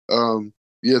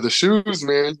 the shoes,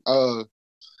 man,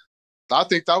 I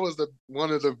think that was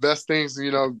one of the best things,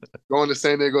 going to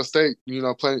San Diego State,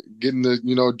 getting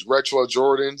the, retro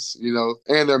Jordans,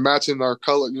 and they're matching our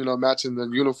color, matching the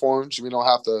uniforms. We don't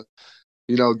have to,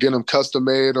 get them custom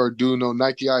made or do no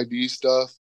Nike ID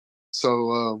stuff.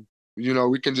 So,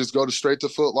 we can just go straight to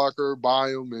Foot Locker,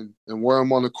 buy them and wear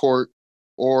them on the court.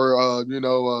 Or,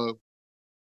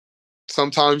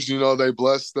 sometimes, they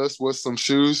blessed us with some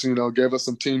shoes, gave us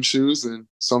some team shoes, and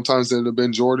sometimes they'd have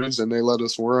been Jordans and they let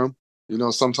us wear them.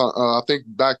 Sometimes I think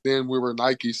back then we were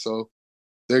Nike, so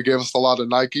they gave us a lot of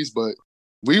Nikes, but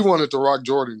we wanted to rock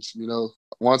Jordans.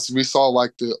 Once we saw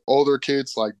like the older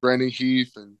kids like Brandon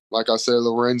Heath and like I said,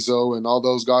 Lorenzo and all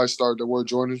those guys started to wear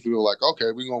Jordans, we were like,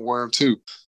 okay, we're going to wear them too.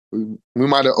 We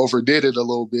might have overdid it a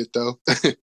little bit though.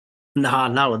 Nah,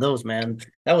 not with those, man.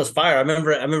 That was fire. I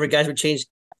remember guys would change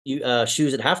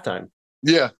shoes at halftime.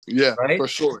 Yeah, right? For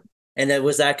sure. And then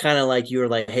was that kind of like you were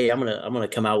like, hey, I'm gonna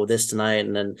come out with this tonight,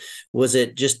 and then was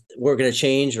it just we're gonna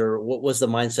change, or what was the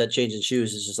mindset changing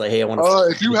shoes? It's just like, hey, I want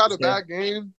to. If you had a bad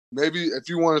game, maybe if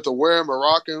you wanted to wear them or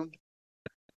rock them.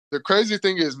 The crazy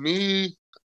thing is me,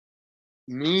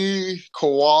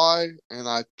 Kawhi, and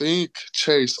I think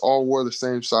Chase all wore the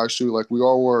same size shoe. Like we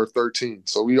all wore 13,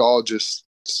 so we all just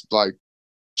like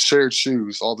shared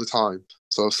shoes all the time.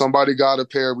 So if somebody got a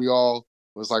pair, we all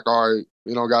was like, all right,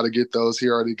 got to get those. He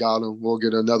already got them. We'll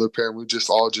get another pair. And we just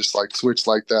all just like switched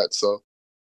like that. So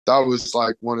that was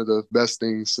like one of the best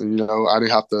things. And, I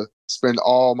didn't have to spend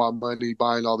all my money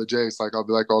buying all the J's. Like I'll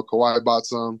be like, oh, Kawhi bought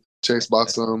some, Chase bought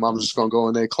some. I'm just going to go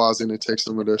in their closet and take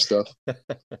some of their stuff.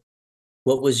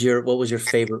 What was your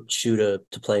favorite shoe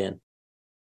to play in?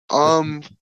 The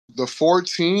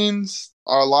 14s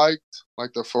I liked,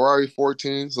 like the Ferrari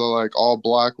 14s are like all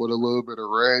black with a little bit of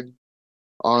red.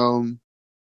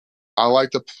 I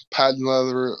like the patent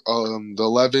leather, the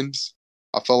 11s.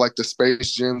 I felt like the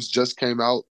Space Gems just came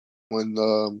out when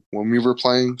we were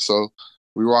playing, so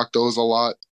we rocked those a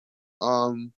lot.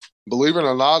 Believe it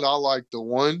or not, I like the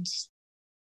ones,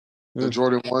 the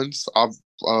Jordan ones.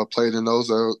 I've played in those.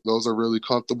 Those are really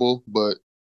comfortable, but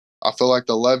I feel like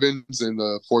the 11s and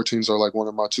the 14s are like one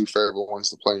of my 2 favorite ones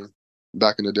to play in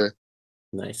back in the day.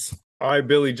 Nice. All right,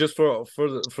 Billy, just for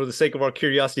the sake of our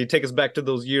curiosity, take us back to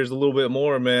those years a little bit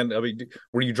more, man. I mean,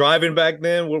 were you driving back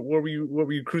then? Where were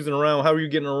you cruising around? How were you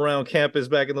getting around campus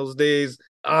back in those days?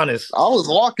 Honest. I was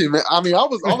walking, man. I mean, I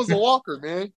was a walker,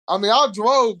 man. I mean, I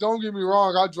drove. Don't get me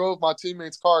wrong. I drove my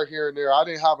teammate's car here and there. I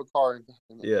didn't have a car in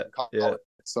college. Yeah.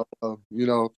 So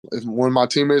when my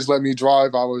teammates let me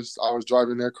drive, I was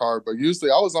driving their car. But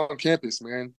usually, I was on campus,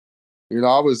 man.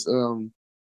 I was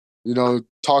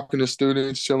talking to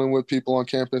students, chilling with people on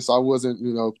campus. I wasn't,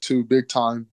 too big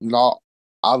time.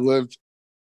 I lived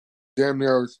damn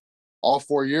near all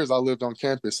 4 years I lived on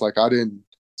campus. Like I didn't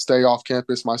stay off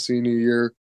campus my senior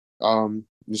year.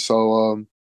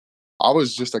 I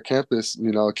was just a campus,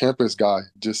 a campus guy,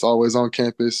 just always on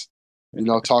campus,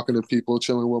 talking to people,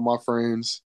 chilling with my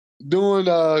friends, doing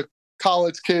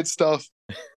college kid stuff.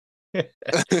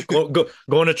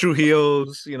 Going to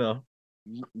Trujillo's,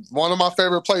 One of my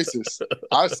favorite places.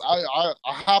 I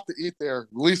have to eat there at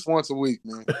least once a week,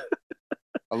 man.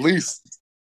 At least.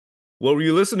 What were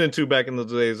you listening to back in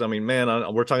those days? I mean, man,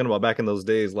 we're talking about back in those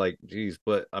days, like, geez,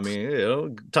 but I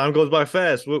mean, time goes by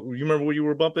fast. You remember what you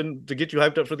were bumping to get you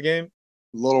hyped up for the game?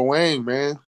 Lil Wayne,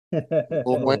 man.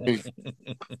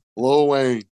 Lil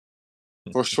Wayne.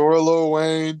 For sure, Lil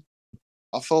Wayne.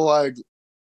 I feel like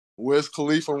Wiz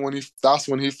Khalifa, that's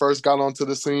when he first got onto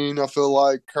the scene. I feel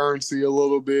like Currency a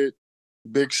little bit.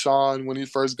 Big Sean when he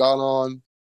first got on.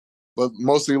 But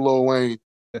mostly Lil Wayne.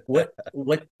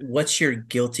 What's your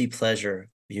guilty pleasure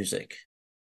music?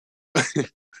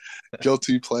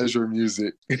 Guilty pleasure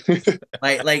music.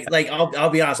 I'll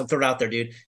be honest, I'll throw it out there,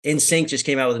 dude. NSYNC just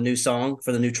came out with a new song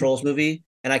for the new Trolls movie,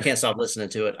 and I can't stop listening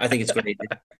to it. I think it's great.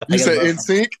 You said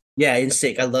NSYNC? Yeah,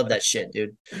 NSYNC. I love that shit,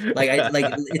 dude.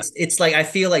 It's like I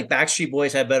feel like Backstreet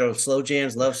Boys had better slow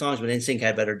jams, love songs, but NSYNC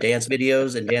had better dance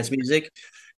videos and dance music.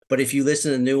 But if you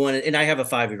listen to the new one, and I have a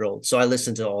 5-year-old, so I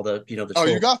listen to all the, the. Oh,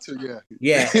 you got to, yeah.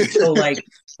 Yeah. And so like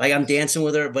I'm dancing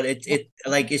with her, but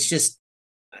it's just,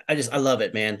 I love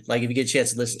it, man. Like if you get a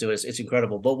chance to listen to it, it's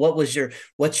incredible. But what's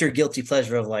your guilty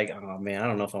pleasure of like, oh man, I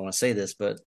don't know if I want to say this,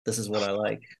 but this is what I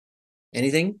like.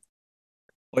 Anything?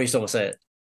 Or you still want to say it?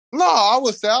 No, I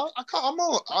would say I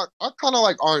kind of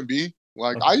like R&B.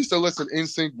 Like okay. I used to listen to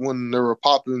NSYNC when they were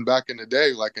popping back in the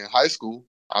day, like in high school.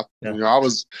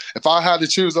 If I had to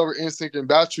choose over NSYNC and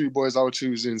Backstreet Boys, I would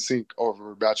choose NSYNC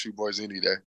over Backstreet Boys any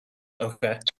day.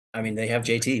 Okay. I mean, they have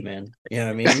JT, man. You know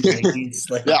what I mean?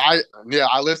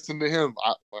 I listened to him.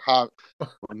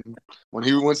 When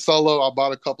he went solo, I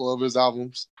bought a couple of his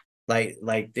albums.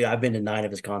 Dude, I've been to 9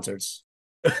 of his concerts.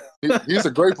 He's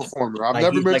a great performer. I've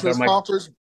never been to his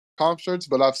concerts,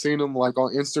 but I've seen him like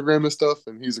on Instagram and stuff,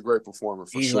 and he's a great performer.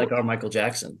 He's like our Michael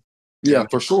Jackson. Yeah,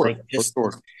 for sure. For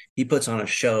sure. He puts on a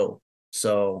show.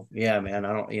 So yeah, man,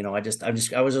 I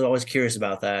was always curious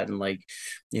about that. And like,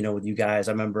 with you guys,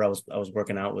 I remember I was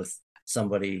working out with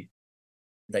somebody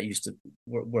that used to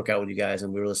work out with you guys,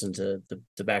 and we were listening to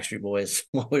the Backstreet Boys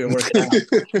while we were working out.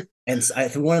 And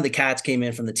one of the cats came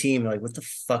in from the team, like, what the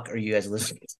fuck are you guys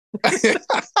listening to?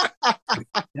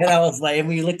 And I was like, and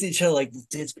we looked at each other like,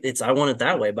 it's I Want It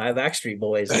That Way by Backstreet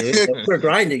Boys, dude. We're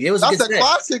grinding. It was that's a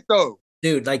classic though.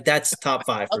 Dude, like that's top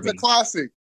 5 for me. That's a classic.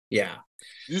 Yeah.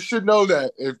 You should know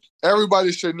that. If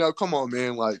everybody should know, come on,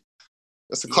 man. Like,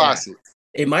 that's a classic.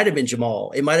 It might have been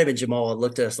Jamal. It might have been Jamal and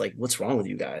looked at us like, what's wrong with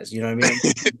you guys? You know what I mean?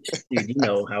 Dude, you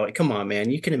know how it, come on, man.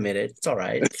 You can admit it. It's all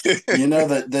right.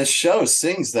 The show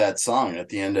sings that song at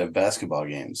the end of basketball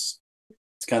games.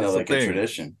 It's kind of like a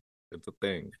tradition. It's a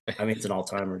thing. I mean, it's an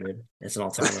all-timer, dude. It's an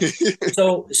all-timer.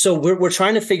 So we're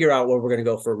trying to figure out where we're going to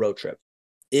go for a road trip.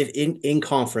 If in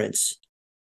conference,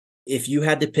 if you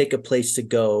had to pick a place to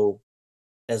go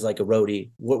as like a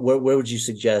roadie, where would you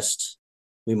suggest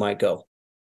we might go?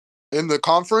 In the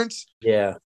conference?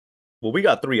 Yeah. Well, we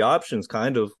got 3 options,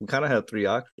 kind of. We kind of have 3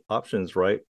 options,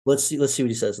 right? Let's see what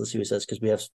he says. Because we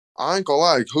have. I ain't gonna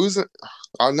lie.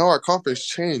 I know our conference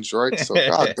changed, right? So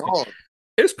God dog.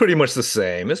 It's pretty much the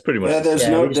same. It's pretty much.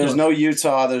 There's no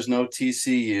Utah. There's no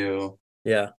TCU.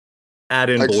 Yeah. Add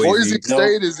in like Boise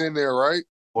State is in there, right?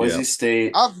 Boise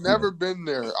State. I've never been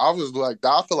there. I was like,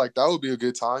 I feel like that would be a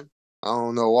good time. I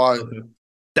don't know why.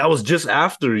 That was just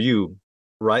after you,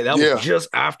 right? That was just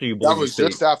after you. That was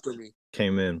just after me.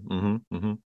 Came in. Mm-hmm,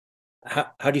 mm-hmm.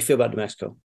 How do you feel about New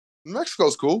Mexico? New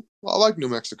Mexico's cool. I like New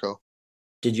Mexico.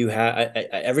 Did you have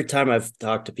every time I've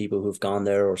talked to people who've gone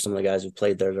there or some of the guys who've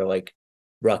played there, they're like,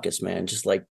 ruckus, man, just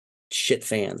like shit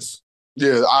fans.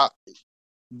 Yeah,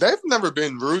 they've never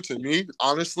been rude to me,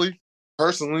 honestly,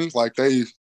 personally. Like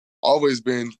they've always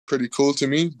been pretty cool to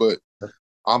me, but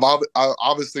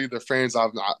obviously the fans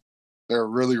they're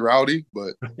really rowdy.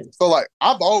 But so like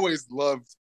I've always loved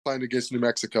playing against New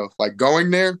Mexico. Like going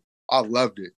there, I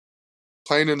loved it.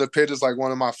 Playing in the pit is like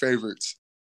one of my favorites.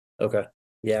 Okay,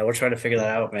 yeah, we're trying to figure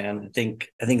that out, man. I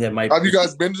think that might. Have you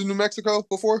guys been to New Mexico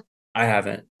before? I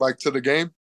haven't. Like to the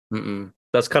game? Mm-mm.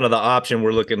 That's kind of the option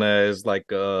we're looking at is like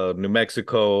New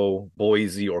Mexico,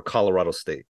 Boise, or Colorado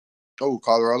State. Oh,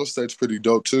 Colorado State's pretty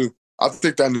dope too. I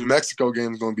think that New Mexico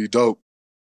game is going to be dope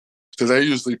because they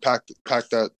usually pack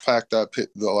that pit,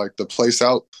 the place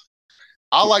out.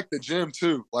 I like the gym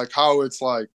too, like how it's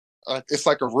like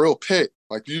a real pit.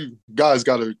 Like you guys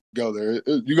got to go there.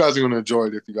 You guys are going to enjoy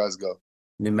it if you guys go.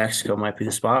 New Mexico might be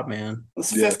the spot, man.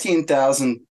 It's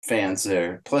 15,000 fans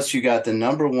there. Plus, you got the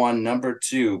number 1, number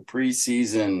 2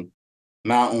 preseason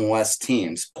Mountain West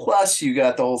teams. Plus, you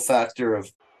got the whole factor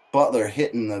of Butler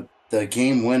hitting the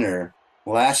game winner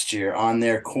last year on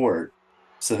their court,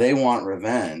 so they want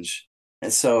revenge.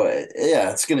 And so,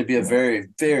 yeah, it's going to be a very,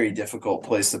 very difficult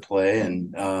place to play,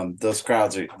 and those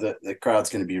crowds are the crowd's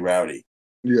going to be rowdy.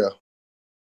 Yeah.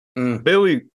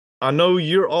 Billy, I know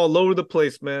you're all over the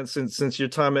place, man. Since your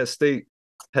time at State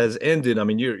has ended, I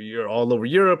mean, you're all over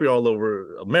Europe, you're all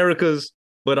over Americas,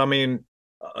 but I mean,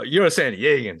 you're a San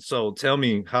Diegan, so tell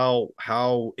me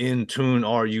how in tune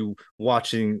are you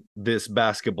watching this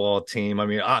basketball team? I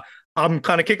mean, I'm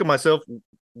kind of kicking myself.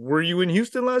 Were you in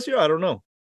Houston last year? I don't know.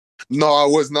 No, I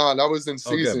was not. I was in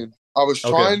season. Okay. I was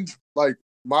trying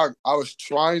I was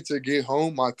trying to get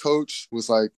home. My coach was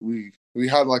like, we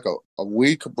had like a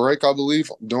week break, I believe,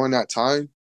 during that time.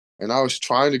 And I was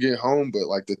trying to get home, but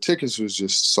like the tickets was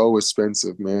just so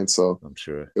expensive, man. So I'm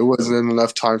sure it wasn't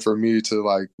enough time for me to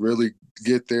like really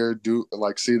get there,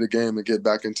 see the game and get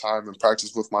back in time and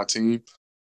practice with my team.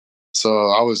 So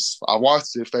I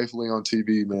watched it faithfully on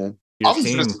TV, man. I was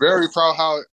just very proud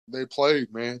how they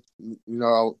played, man. You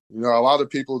know, a lot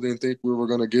of people didn't think we were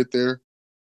going to get there.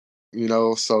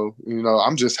 So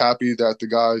I'm just happy that the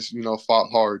guys,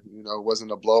 fought hard. It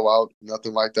wasn't a blowout,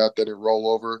 nothing like that. They didn't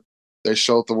roll over. They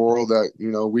showed the world that,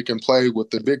 we can play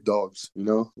with the big dogs.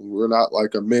 We're not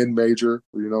like a mid-major.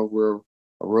 We're a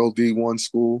real D1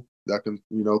 school that can,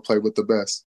 play with the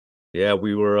best. Yeah,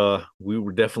 we were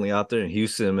definitely out there in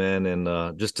Houston, man,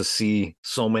 and just to see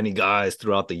so many guys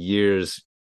throughout the years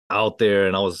out there,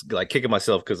 and I was like kicking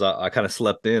myself because I kind of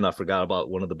slept in. I forgot about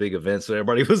one of the big events, so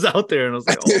everybody was out there, and I was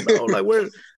like, oh no, like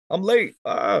I'm late.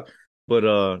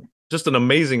 But just an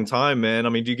amazing time, man. I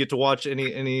mean, do you get to watch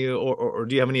any or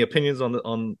do you have any opinions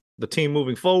on the team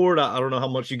moving forward? I don't know how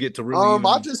much you get to really.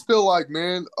 I just feel like,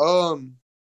 man,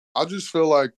 I just feel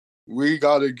like we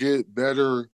got to get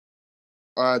better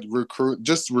at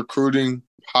recruiting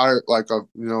higher, like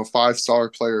 5-star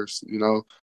players. I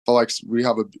feel like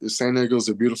San Diego's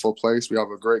a beautiful place. We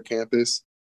have a great campus.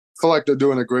 I feel like they're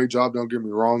doing a great job. Don't get me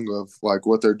wrong of like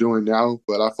what they're doing now,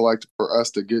 but I feel like for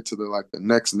us to get to the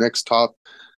next top,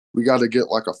 we got to get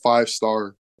like a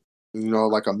 5-star,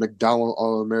 like a McDonald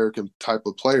All-American type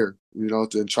of player,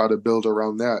 to try to build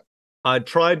around that. I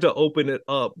tried to open it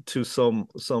up to some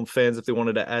fans if they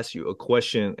wanted to ask you a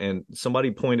question, and somebody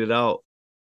pointed out,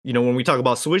 when we talk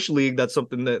about Swish League, that's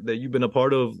something that you've been a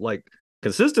part of like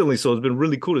consistently. So it's been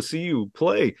really cool to see you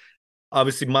play.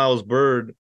 Obviously, Miles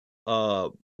Bird,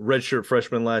 redshirt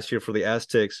freshman last year for the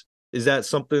Aztecs. Is that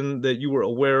something that you were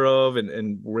aware of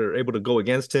and were able to go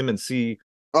against him and see?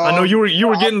 I know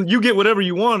you get whatever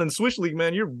you want in Swish League,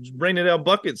 man. You're raining down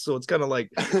buckets, so it's kind of like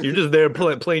you're just there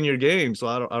playing your game. So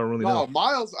I don't really know.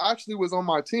 Miles actually was on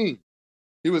my team.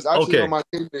 He was actually on my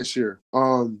team this year.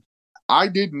 I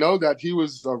didn't know that he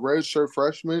was a redshirt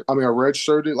freshman. I mean, a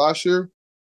redshirted last year.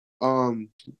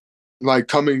 Like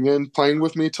coming in playing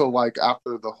with me till like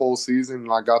after the whole season,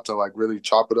 I got to like really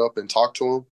chop it up and talk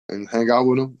to him and hang out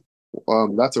with him.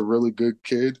 That's a really good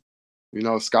kid.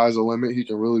 Sky's the limit. He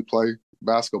can really play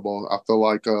basketball. I feel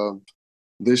like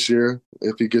this year,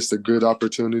 if he gets a good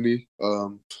opportunity,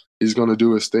 he's going to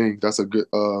do his thing. That's a good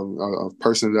a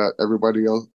person that everybody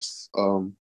else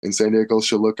in San Diego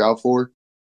should look out for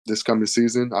this coming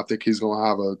season. I think he's going to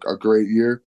have a great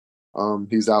year.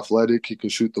 He's athletic. He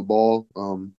can shoot the ball.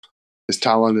 His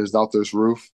talent is out this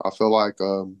roof. I feel like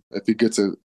if he gets a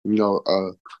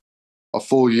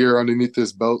full year underneath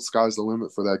his belt, sky's the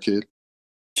limit for that kid.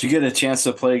 Did you get a chance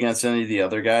to play against any of the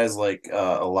other guys like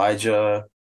Elijah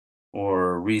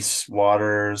or Reese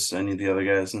Waters, any of the other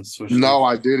guys in Swish League? No,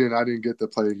 I didn't. I didn't get to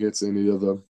play against any of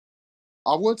them.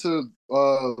 I went to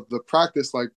the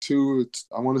practice like 2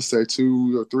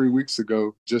 or 3 weeks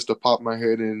ago just to pop my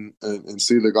head in and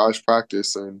see the guys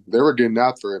practice, and they were getting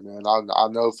after it, man. I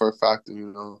know for a fact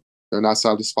that, they're not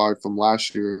satisfied from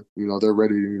last year. They're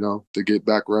ready, to get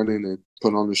back running and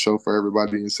put on the show for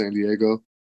everybody in San Diego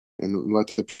and let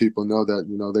the people know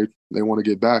that, they want to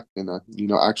get back and,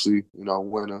 actually,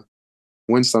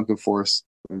 win something for us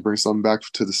and bring something back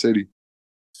to the city.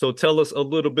 So tell us a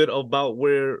little bit about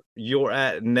where you're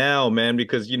at now, man,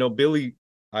 because, Billy,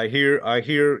 I hear,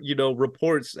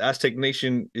 reports Aztec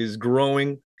Nation is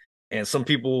growing, and some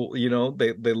people,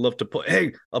 they love to put,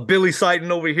 hey, a Billy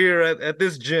sighting over here at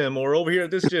this gym or over here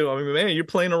at this gym. I mean, man, you're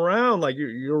playing around, like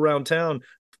you're around town,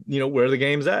 where the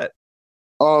game's at.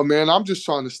 Oh, man, I'm just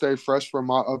trying to stay fresh for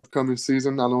my upcoming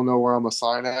season. I don't know where I'm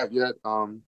assigned at yet.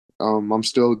 I'm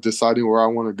still deciding where I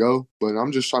want to go, but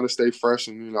I'm just trying to stay fresh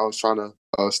and, I was trying to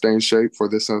stay in shape for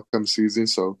this upcoming season.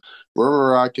 So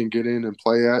wherever I can get in and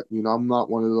play at, I'm not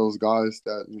one of those guys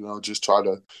that, just try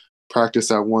to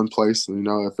practice at one place. You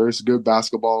know, if there's good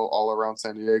basketball all around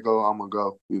San Diego, I'm gonna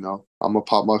go. You know, I'm gonna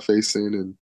pop my face in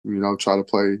and try to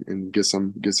play and get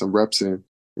some reps in.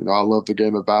 You know, I love the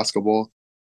game of basketball.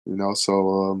 You know,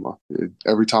 so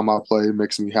every time I play, it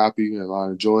makes me happy and I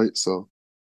enjoy it. So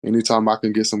anytime I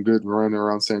can get some good run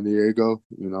around San Diego,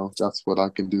 that's what I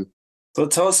can do. So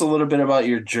tell us a little bit about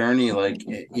your journey, like,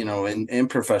 in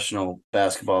professional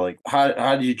basketball. Like, how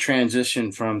did you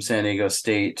transition from San Diego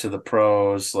State to the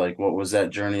pros? Like, what was that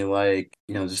journey like?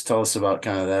 Just tell us about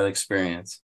kind of that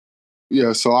experience.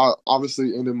 Yeah, so I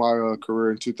obviously ended my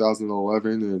career in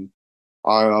 2011, and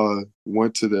I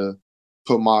went to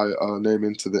put my name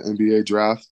into the NBA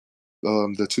draft,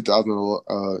 the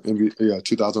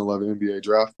 2011 NBA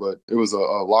draft, but it was a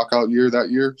lockout year that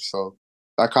year, so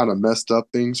that kind of messed up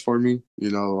things for me.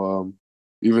 Even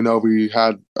though we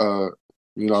had a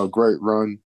great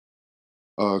run,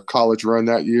 college run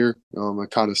that year, it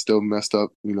kind of still messed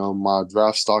up my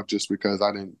draft stock just because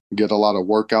I didn't get a lot of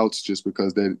workouts, just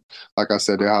because they, like I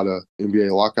said, they had a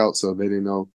NBA lockout, so they didn't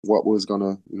know what was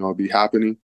gonna be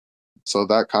happening. So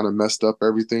that kind of messed up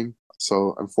everything.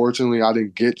 So unfortunately, I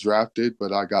didn't get drafted,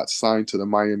 but I got signed to the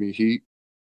Miami Heat.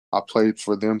 I played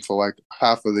for them for like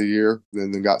half of the year,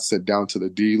 then got sent down to the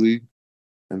D League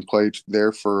and played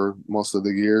there for most of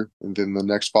the year. And then the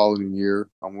next following year,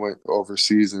 I went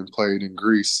overseas and played in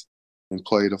Greece and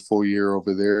played a full year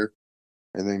over there.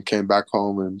 And then came back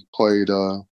home and played,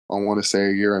 I want to say,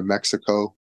 a year in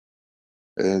Mexico.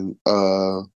 And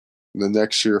the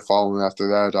next year following after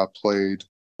that, I played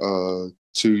 2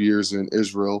 years in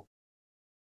Israel.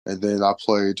 And then I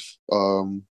played,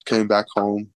 came back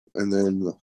home, and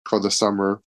then for the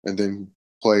summer, and then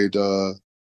played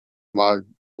my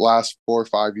last 4 or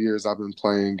 5 years I've been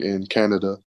playing in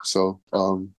Canada. So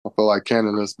I feel like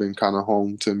Canada's been kind of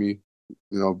home to me.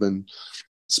 Been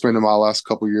spending my last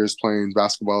couple of years playing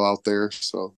basketball out there.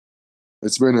 So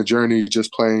it's been a journey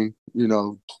just playing,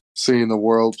 seeing the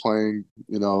world playing,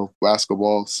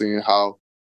 basketball, seeing how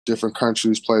different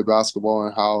countries play basketball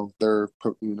and how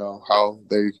how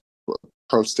they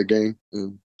approach the game.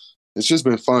 And it's just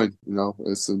been fun.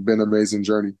 It's been an amazing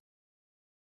journey.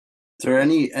 Is there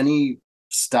any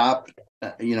stop,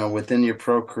 within your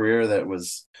pro career that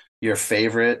was your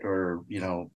favorite, or,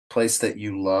 place that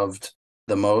you loved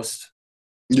the most?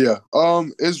 Yeah.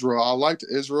 Israel. I liked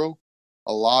Israel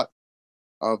a lot.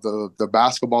 The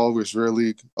basketball was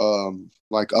really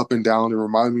like up and down. It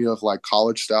reminded me of like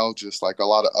college style, just like a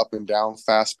lot of up and down,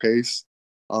 fast pace.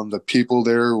 The people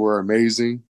there were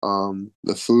amazing.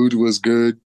 The food was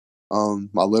good.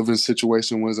 My living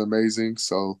situation was amazing.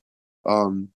 So,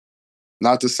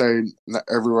 not to say not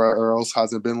everywhere else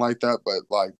hasn't been like that, but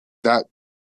like that,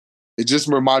 it just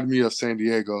reminded me of San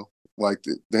Diego. Like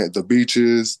the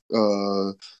beaches,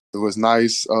 it was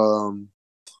nice.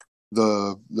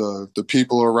 The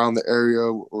people around the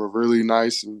area were really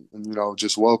nice and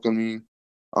just welcoming.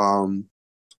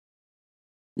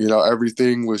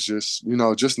 Everything was just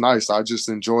just nice. I just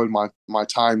enjoyed my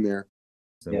time there.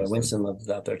 Yeah, Winston lives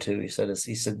out there too. He said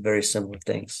very similar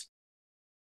things.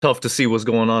 Tough to see what's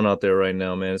going on out there right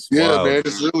now, man. It's wild. Man,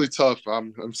 it's really tough.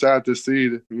 I'm sad to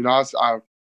see.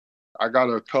 I got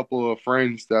a couple of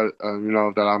friends that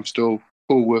that I'm still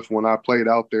cool with when I played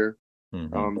out there.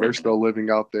 Mm-hmm. They're still living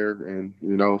out there, and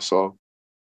so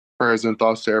prayers and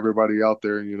thoughts to everybody out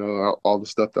there. All the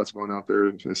stuff that's going out there,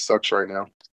 it sucks right now.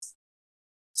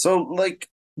 So, like,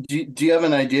 do you have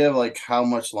an idea of like how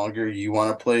much longer you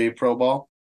want to play pro ball,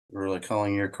 or like how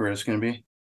long your career is going to be?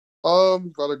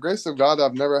 By the grace of God,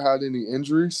 I've never had any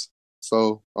injuries.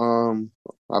 So,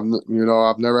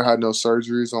 I've never had no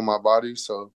surgeries on my body.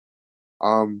 So,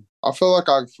 I feel like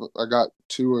I got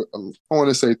I want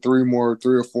to say 3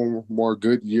 or 4 more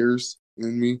good years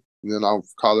in me. And then I'll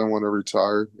probably want to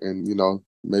retire and,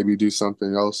 maybe do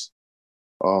something else.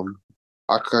 I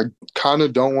kind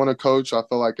of don't want to coach. I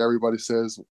feel like everybody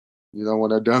says, when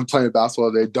they're done playing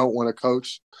basketball, they don't want to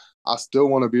coach. I still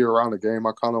want to be around the game.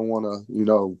 I kind of want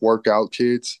to, work out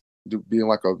kids, being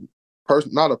like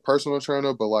not a personal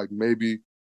trainer, but like maybe,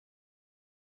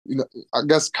 I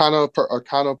guess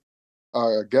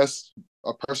I guess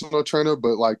a personal trainer,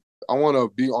 but like I want to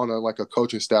be on a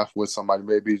coaching staff with somebody,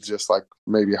 maybe just like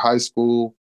maybe high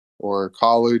school or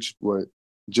college, but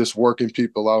just working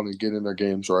people out and getting their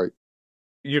games right.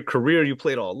 Your career, you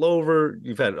played all over.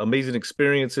 You've had amazing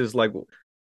experiences. Like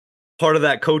part of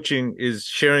that coaching is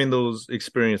sharing those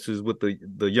experiences with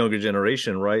the younger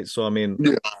generation, right? So, I mean,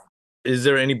 yeah. Is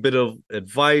there any bit of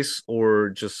advice or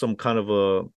just some kind of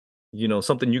a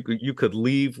something you could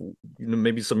leave,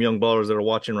 maybe some young ballers that are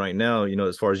watching right now,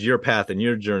 as far as your path and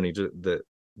your journey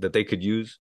that they could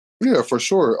use? Yeah, for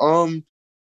sure.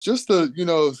 just to,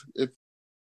 if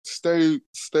stay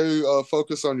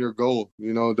focused on your goal.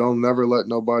 Don't never let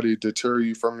nobody deter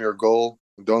you from your goal.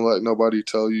 Don't let nobody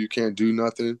tell you can't do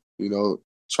nothing.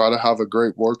 Try to have a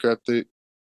great work ethic.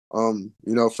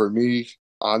 For me,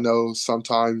 I know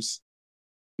sometimes,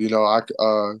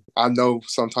 I know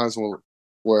sometimes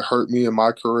what hurt me in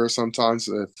my career sometimes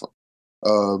if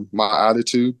my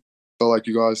attitude. Feel like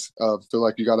you got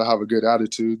to have a good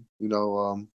attitude.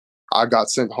 I got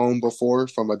sent home before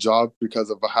from a job because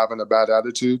of having a bad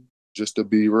attitude, just to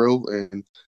be real. And,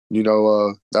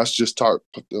 that's just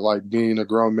like being a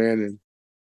grown man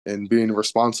and being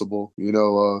responsible.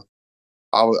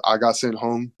 I got sent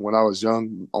home when I was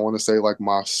young. I want to say like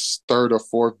my third or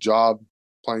fourth job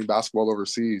playing basketball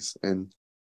overseas, and,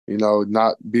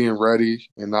 not being ready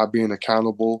and not being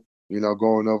accountable,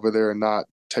 going over there and not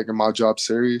taking my job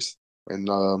serious.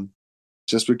 And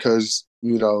just because,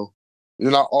 you're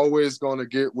not always going to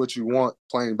get what you want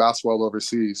playing basketball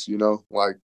overseas,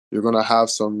 like you're going to have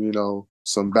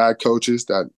some bad coaches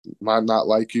that might not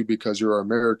like you because you're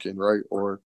American, right?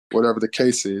 Or whatever the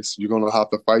case is, you're going to have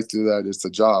to fight through that. It's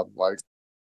a job. Like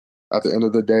at the end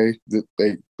of the day,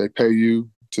 they pay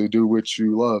you to do what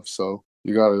you love. So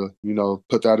you got to,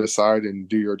 put that aside and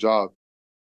do your job.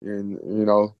 And,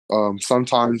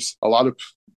 sometimes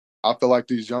I feel like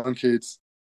these young kids,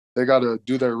 they got to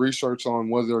do their research on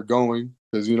where they're going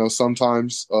because,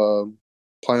 sometimes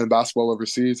playing basketball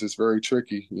overseas is very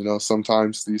tricky.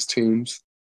 Sometimes these teams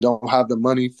don't have the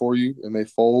money for you and they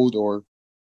fold, or,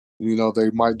 they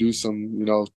might do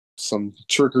some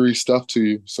trickery stuff to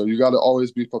you. So you got to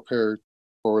always be prepared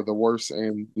for the worst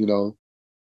and,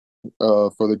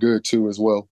 for the good too as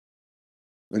well.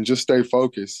 And just stay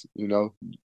focused,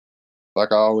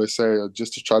 like I always say,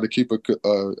 just to try to keep a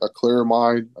clear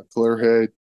mind, a clear head,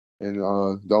 and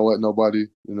don't let nobody,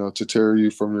 deter you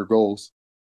from your goals.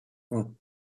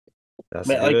 That's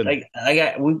But good. like I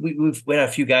got we've had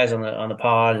a few guys on the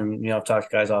pod, and I've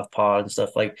talked to guys off pod and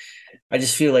stuff. Like I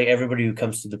just feel like everybody who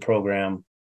comes to the program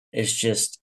is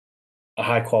just a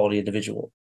high quality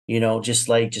individual. Just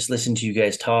listen to you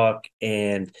guys talk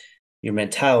and your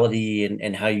mentality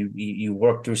and how you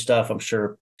work through stuff. I'm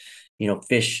sure,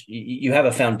 Fish, you have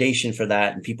a foundation for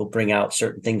that, and people bring out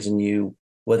certain things in you,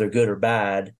 whether good or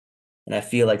bad. And I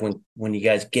feel like when you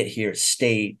guys get here at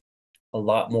State, a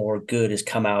lot more good has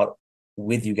come out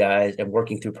with you guys and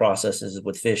working through processes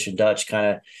with Fish and Dutch, kind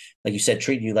of like you said,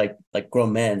 treating you like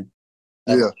grown men.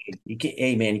 Yeah.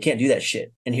 Hey man, you can't do that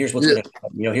shit. And here's what's Yeah.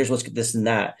 gonna, here's what's this and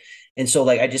that. And so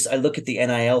like I look at the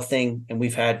NIL thing, and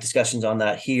we've had discussions on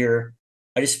that here.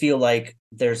 I just feel like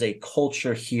there's a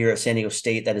culture here at San Diego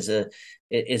State that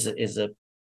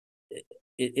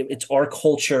it's our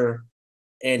culture.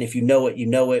 And if you know it, you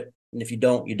know it. And if you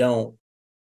don't, you don't.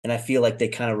 And I feel like they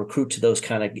kind of recruit to those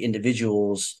kind of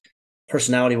individuals,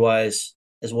 personality wise,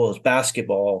 as well as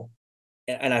basketball.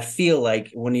 And I feel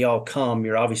like when y'all come,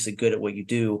 you're obviously good at what you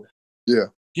do. Yeah.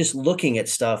 Just looking at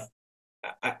stuff,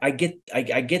 I get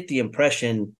the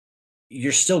impression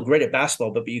you're still great at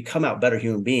basketball, but you come out better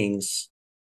human beings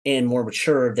and more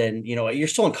mature than, you're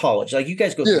still in college. Like you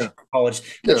guys go through college,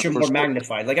 but you're more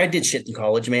magnified. Like I did shit in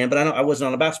college, man, but I wasn't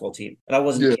on a basketball team, and I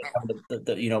wasn't having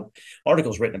the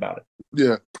articles written about it.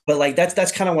 Yeah. But like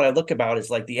that's kind of what I look about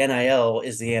is like the NIL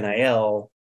is the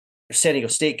NIL. There's San Diego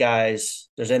State guys,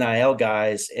 there's NIL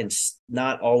guys, and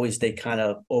not always they kind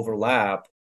of overlap.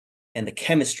 And the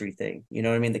chemistry thing, you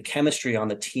know what I mean? The chemistry on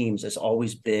the teams has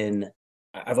always been,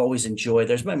 I've always enjoyed.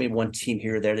 There's maybe one team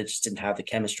here or there that just didn't have the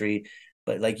chemistry,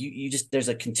 but like you just, there's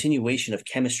a continuation of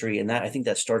chemistry. And that, I think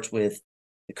that starts with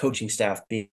the coaching staff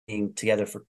being together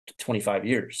for 25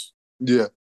 years. Yeah.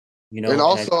 And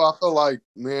also, I feel like,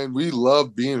 man, we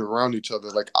love being around each other.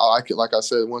 Like like I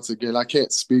said, once again, I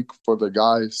can't speak for the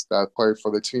guys that play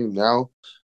for the team now,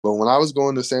 but when I was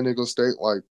going to San Diego State,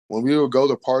 like when we would go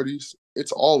to parties,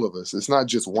 it's all of us. It's not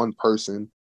just one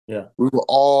person. Yeah. We will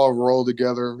all roll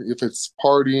together. If it's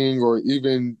partying or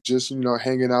even just,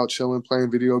 hanging out, chilling,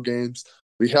 playing video games,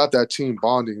 we had that team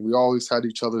bonding. We always had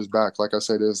each other's back. Like I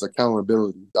said, there's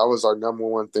accountability. That was our number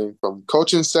one thing from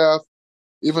coaching staff,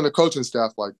 even the coaching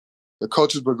staff. Like the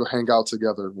coaches would go hang out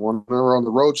together. When we were on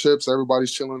the road trips,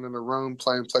 everybody's chilling in the room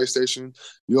playing PlayStation.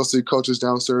 You'll see coaches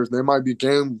downstairs. They might be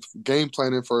game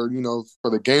planning for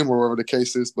the game or whatever the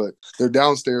case is, but they're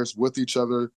downstairs with each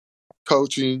other,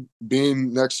 coaching,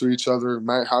 being next to each other,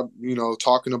 might have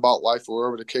talking about life or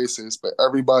whatever the case is. But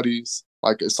everybody's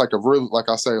like, it's like a real, like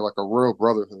I say, like a real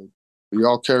brotherhood. We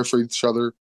all care for each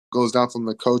other. Goes down from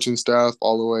the coaching staff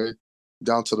all the way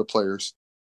down to the players.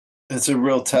 It's a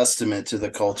real testament to the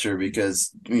culture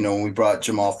because, when we brought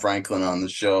Jamal Franklin on the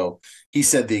show, he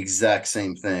said the exact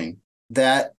same thing.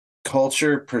 that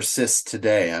culture persists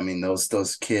today. I mean,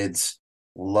 those kids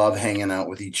love hanging out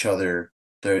with each other.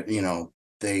 They're,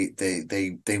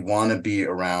 they want to be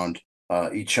around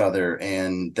each other,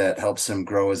 and that helps them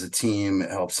grow as a team.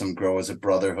 It helps them grow as a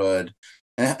brotherhood,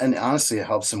 and honestly, it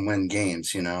helps them win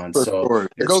games. And For so sure.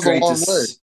 It it's goes a great long to way.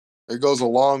 It goes a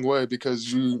long way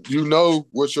because you know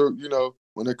what you're,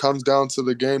 when it comes down to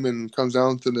the game and comes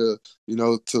down to the,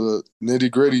 to the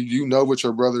nitty gritty, you know what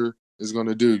your brother is going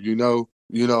to do. You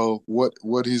know what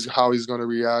how he's going to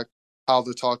react, how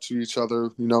to talk to each other.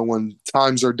 When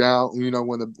times are down,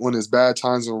 when it's bad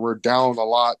times and we're down a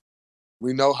lot,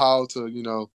 we know how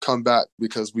to, come back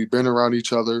because we've been around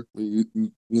each other. We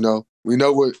know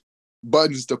what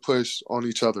buttons to push on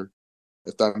each other,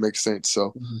 if that makes sense. So.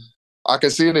 Mm-hmm. I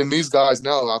can see it in these guys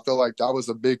now. I feel like that was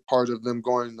a big part of them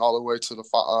going all the way to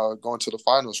the going to the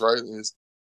finals. Right? Is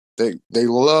they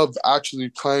love actually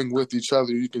playing with each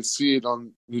other. You can see it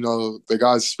on the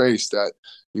guy's face that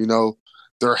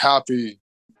they're happy.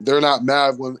 They're not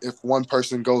mad if one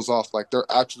person goes off. Like they're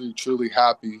actually truly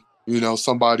happy.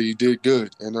 Somebody did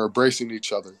good and they're embracing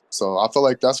each other. So I feel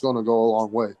like that's going to go a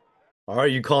long way. All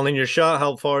right, you calling your shot?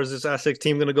 How far is this Aztec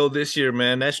team going to go this year,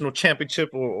 man? National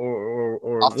championship or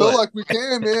I feel like we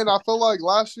can, man. I feel like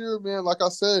last year, man, like I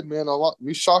said, man,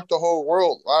 we shocked the whole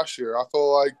world last year. I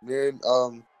feel like, man,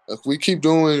 if we keep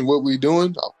doing what we're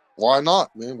doing, why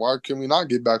not, man? Why can we not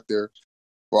get back there?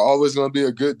 We're always going to be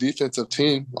a good defensive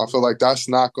team. I feel like that's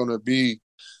not going to be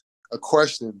a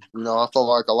question. I feel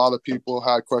like a lot of people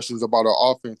had questions about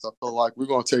our offense. I feel like we're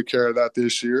going to take care of that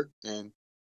this year, and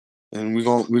we're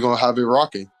gonna have it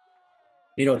rocking.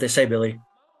 You know what they say, Billy?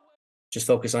 Just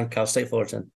focus on Cal State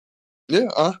Fullerton. Yeah.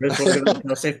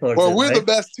 Cal State Fullerton, well, we're right? the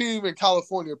best team in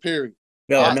California, period.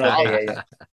 No,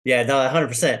 yeah, no,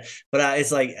 100%. But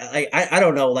it's like I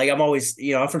don't know. Like I'm always,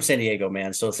 I'm from San Diego,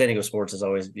 man. So San Diego sports has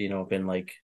always, been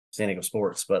like San Diego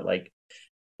sports. But like,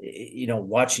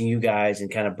 watching you guys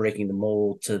and kind of breaking the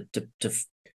mold to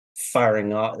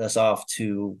firing us off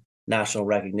to national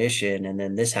recognition, and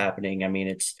then this happening. I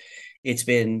mean, it's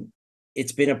been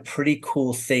a pretty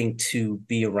cool thing to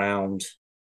be around.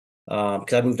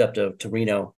 Because I moved up to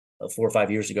Reno 4 or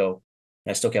 5 years ago,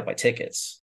 and I still kept my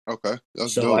tickets. Okay,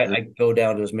 that's so dope, I go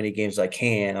down to as many games as I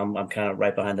can. I'm kind of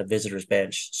right behind the visitors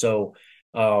bench. So,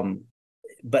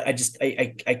 but I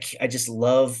just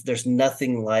love. There's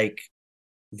nothing like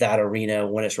that arena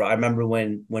when it's right. I remember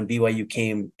when BYU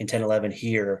came in 10-11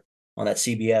 here on that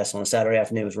CBS on a Saturday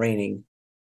afternoon. It was raining,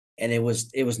 and it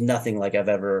was nothing like I've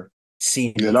ever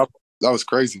seen. Yeah, that was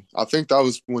crazy. I think that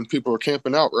was when people were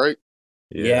camping out, right?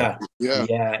 Yeah.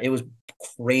 It was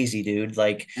crazy, dude.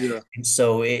 Like, and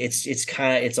so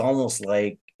it's almost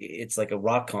like it's like a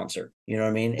rock concert. You know what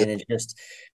I mean? And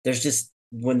there's just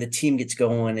when the team gets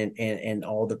going and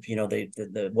all the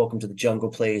the welcome to the jungle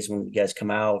plays when you guys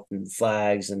come out and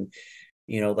flags and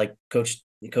like Coach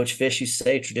Fish used to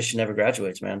say, tradition never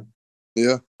graduates, man.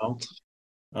 Yeah.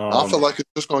 I feel like it's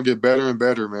just gonna get better and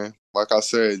better, man. Like I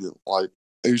said, like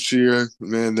each year,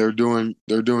 man, they're doing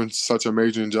such an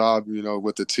amazing job,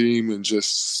 with the team and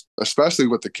just especially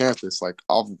with the campus. Like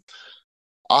I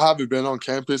haven't been on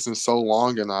campus in so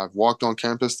long, and I walked on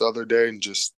campus the other day and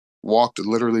just walked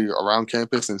literally around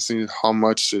campus and seen how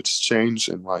much it's changed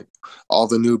and like all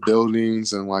the new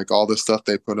buildings and like all the stuff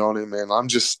they put on it, man. I'm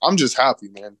just happy,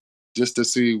 man, just to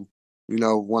see.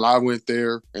 When I went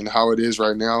there and how it is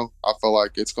right now, I feel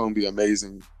like it's going to be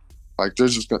amazing. Like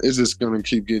it's just going to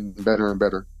keep getting better and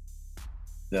better.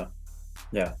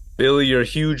 Yeah. Billy, you're a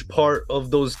huge part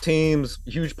of those teams,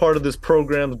 huge part of this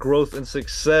program's growth and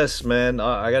success, man.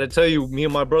 I got to tell you, me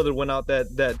and my brother went out that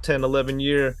 10-11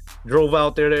 year, drove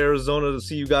out there to Arizona to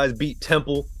see you guys beat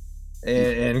Temple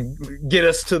and get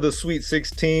us to the Sweet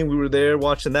 16. We were there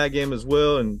watching that game as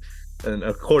well. And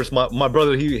of course, my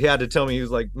brother, he had to tell me, he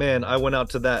was like, man, I went out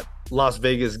to that Las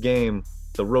Vegas game,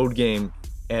 the road game,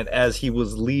 and as he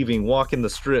was leaving, walking the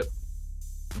strip,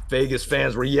 Vegas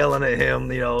fans were yelling at him,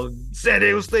 San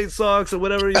Diego State sucks or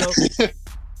whatever,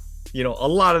 a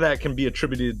lot of that can be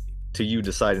attributed to you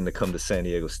deciding to come to San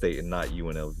Diego State and not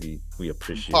UNLV. We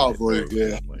appreciate it.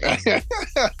 Yeah.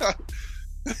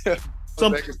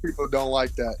 Some Vegas people don't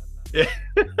like that. Yeah.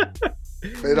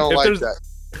 They don't like that.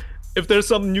 If there's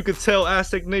something you could tell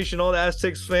Aztec Nation, all the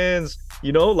Aztecs fans, a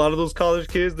lot of those college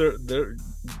kids, they're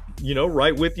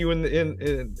right with you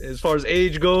in as far as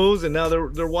age goes, and now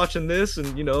they're watching this, and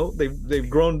they've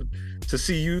grown to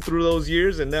see you through those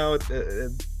years, and now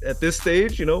at this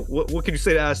stage, what can you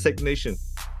say to Aztec Nation?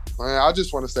 Man, I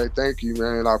just want to say thank you,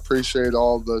 man. I appreciate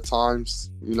all the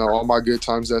times, all my good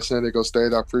times at San Diego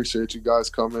State. I appreciate you guys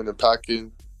coming and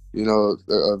packing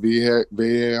Viejas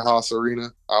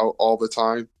Arena out all the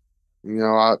time.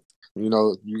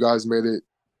 You guys made it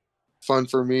fun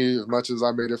for me as much as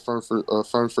I made it fun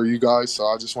for you guys. So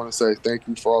I just want to say thank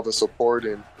you for all the support,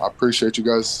 and I appreciate you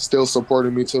guys still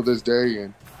supporting me till this day.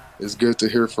 And it's good to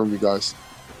hear from you guys.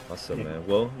 Awesome, man.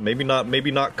 Well, maybe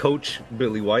not Coach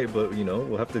Billy White, but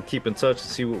we'll have to keep in touch to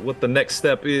see what the next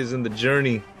step is in the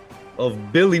journey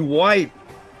of Billy White.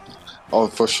 Oh,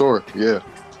 for sure. Yeah.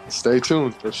 Stay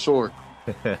tuned for sure.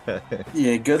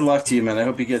 Yeah, good luck to you, man. I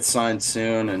hope you get signed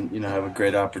soon and have a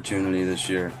great opportunity this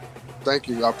year. Thank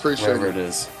you. I appreciate wherever it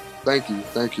is. Thank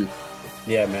you.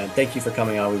 Yeah, man. Thank you for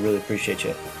coming on. We really appreciate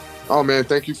you. Oh man,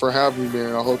 thank you for having me,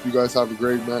 man. I hope you guys have a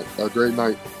great night.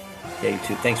 Yeah, you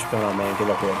too. Thanks for coming on, man. Good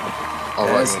luck with it. All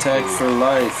right, Aztec for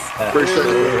life. Appreciate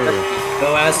it.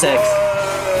 Go Aztecs.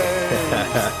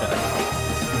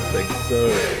 Thank you, sir.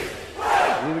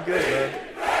 Really good, man.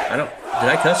 Did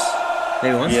I cuss?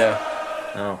 Maybe once? Yeah.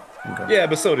 Oh. Okay. Yeah,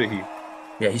 but so did he.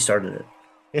 Yeah, he started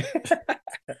it.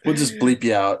 We'll just bleep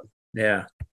you out. Yeah.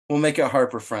 We'll make it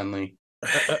Harper friendly.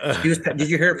 Did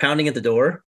you hear it pounding at the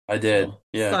door? I did.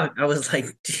 Yeah. Fuck. I was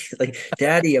like,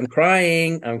 Daddy, I'm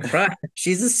crying.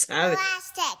 She's a savage.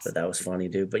 But that was funny,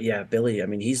 dude. But yeah, Billy, I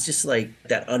mean, he's just like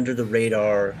that under the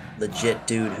radar, legit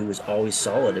dude who was always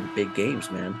solid in big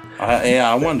games, man.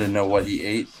 I wanted to know what he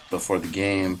ate before the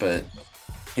game, but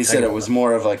he said it was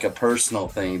more of like a personal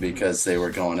thing because they were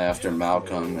going after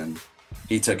Malcolm and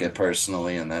he took it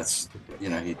personally, and that's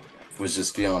he was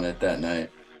just feeling it that night.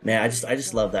 Man, I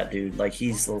just love that dude. Like,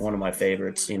 he's one of my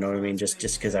favorites. You know what I mean? Just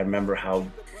because I remember how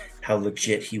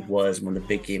legit he was when the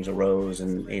big games arose,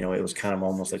 and it was kind of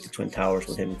almost like the Twin Towers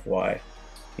with him and Kawhi.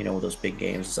 With those big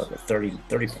games, it's up at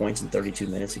 30 points in 32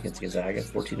 minutes against Gonzaga,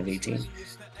 14 of 18.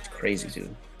 It's crazy,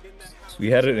 dude. We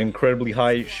had an incredibly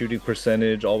high shooting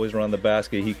percentage, always around the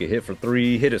basket. He could hit for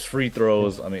three, hit his free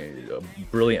throws. I mean, a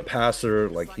brilliant passer.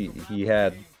 Like, he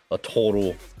had a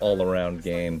total all-around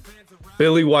game.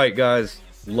 Billy White, guys,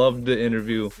 loved the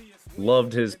interview.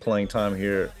 Loved his playing time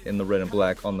here in the red and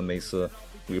black on the Mesa.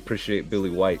 We appreciate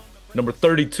Billy White. Number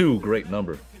 32, great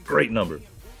number. Great number.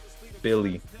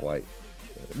 Billy White.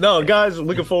 No, guys,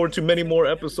 looking forward to many more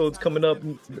episodes coming up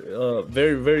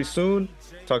very, very soon.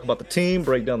 Talk about the team,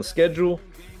 break down the schedule,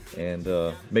 and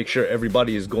make sure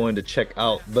everybody is going to check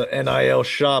out the NIL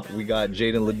shop. We got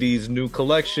Jaden Ledie's new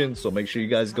collection, so make sure you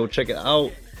guys go check it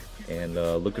out. And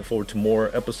looking forward to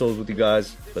more episodes with you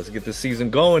guys. Let's get this season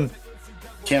going.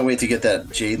 Can't wait to get that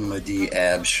Jaden Ledie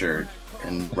ab shirt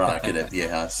and rock it at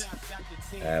Viejas.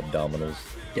 Abdominals.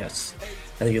 Yes,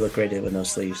 I think you look great with no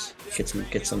sleeves. Get some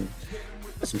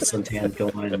suntan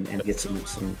going and get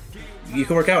some. You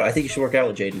can work out. I think you should work out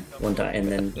with Jaden one time,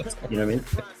 and then you know what I mean.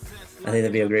 I think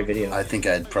that'd be a great video. I think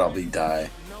I'd probably die.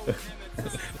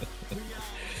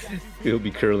 He'll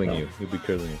be curling you.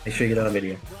 Make sure you get on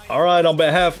video. All right, on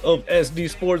behalf of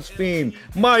SD Sports Fiend,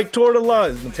 Mike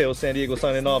Tortola, Mateo San Diego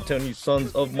signing off, telling you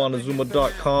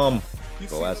sonsofmontezuma.com.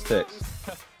 Go Aztecs.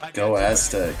 Go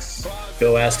Aztecs.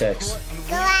 Go Aztecs.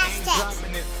 Go Aztecs.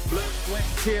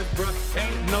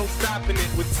 Ain't no stopping it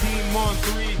with team on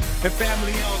 3 and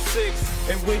family on 6.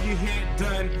 And when you hear it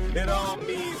done, it all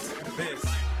means this.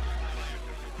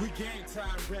 We game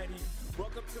time ready.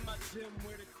 Welcome to my gym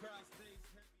where the crowd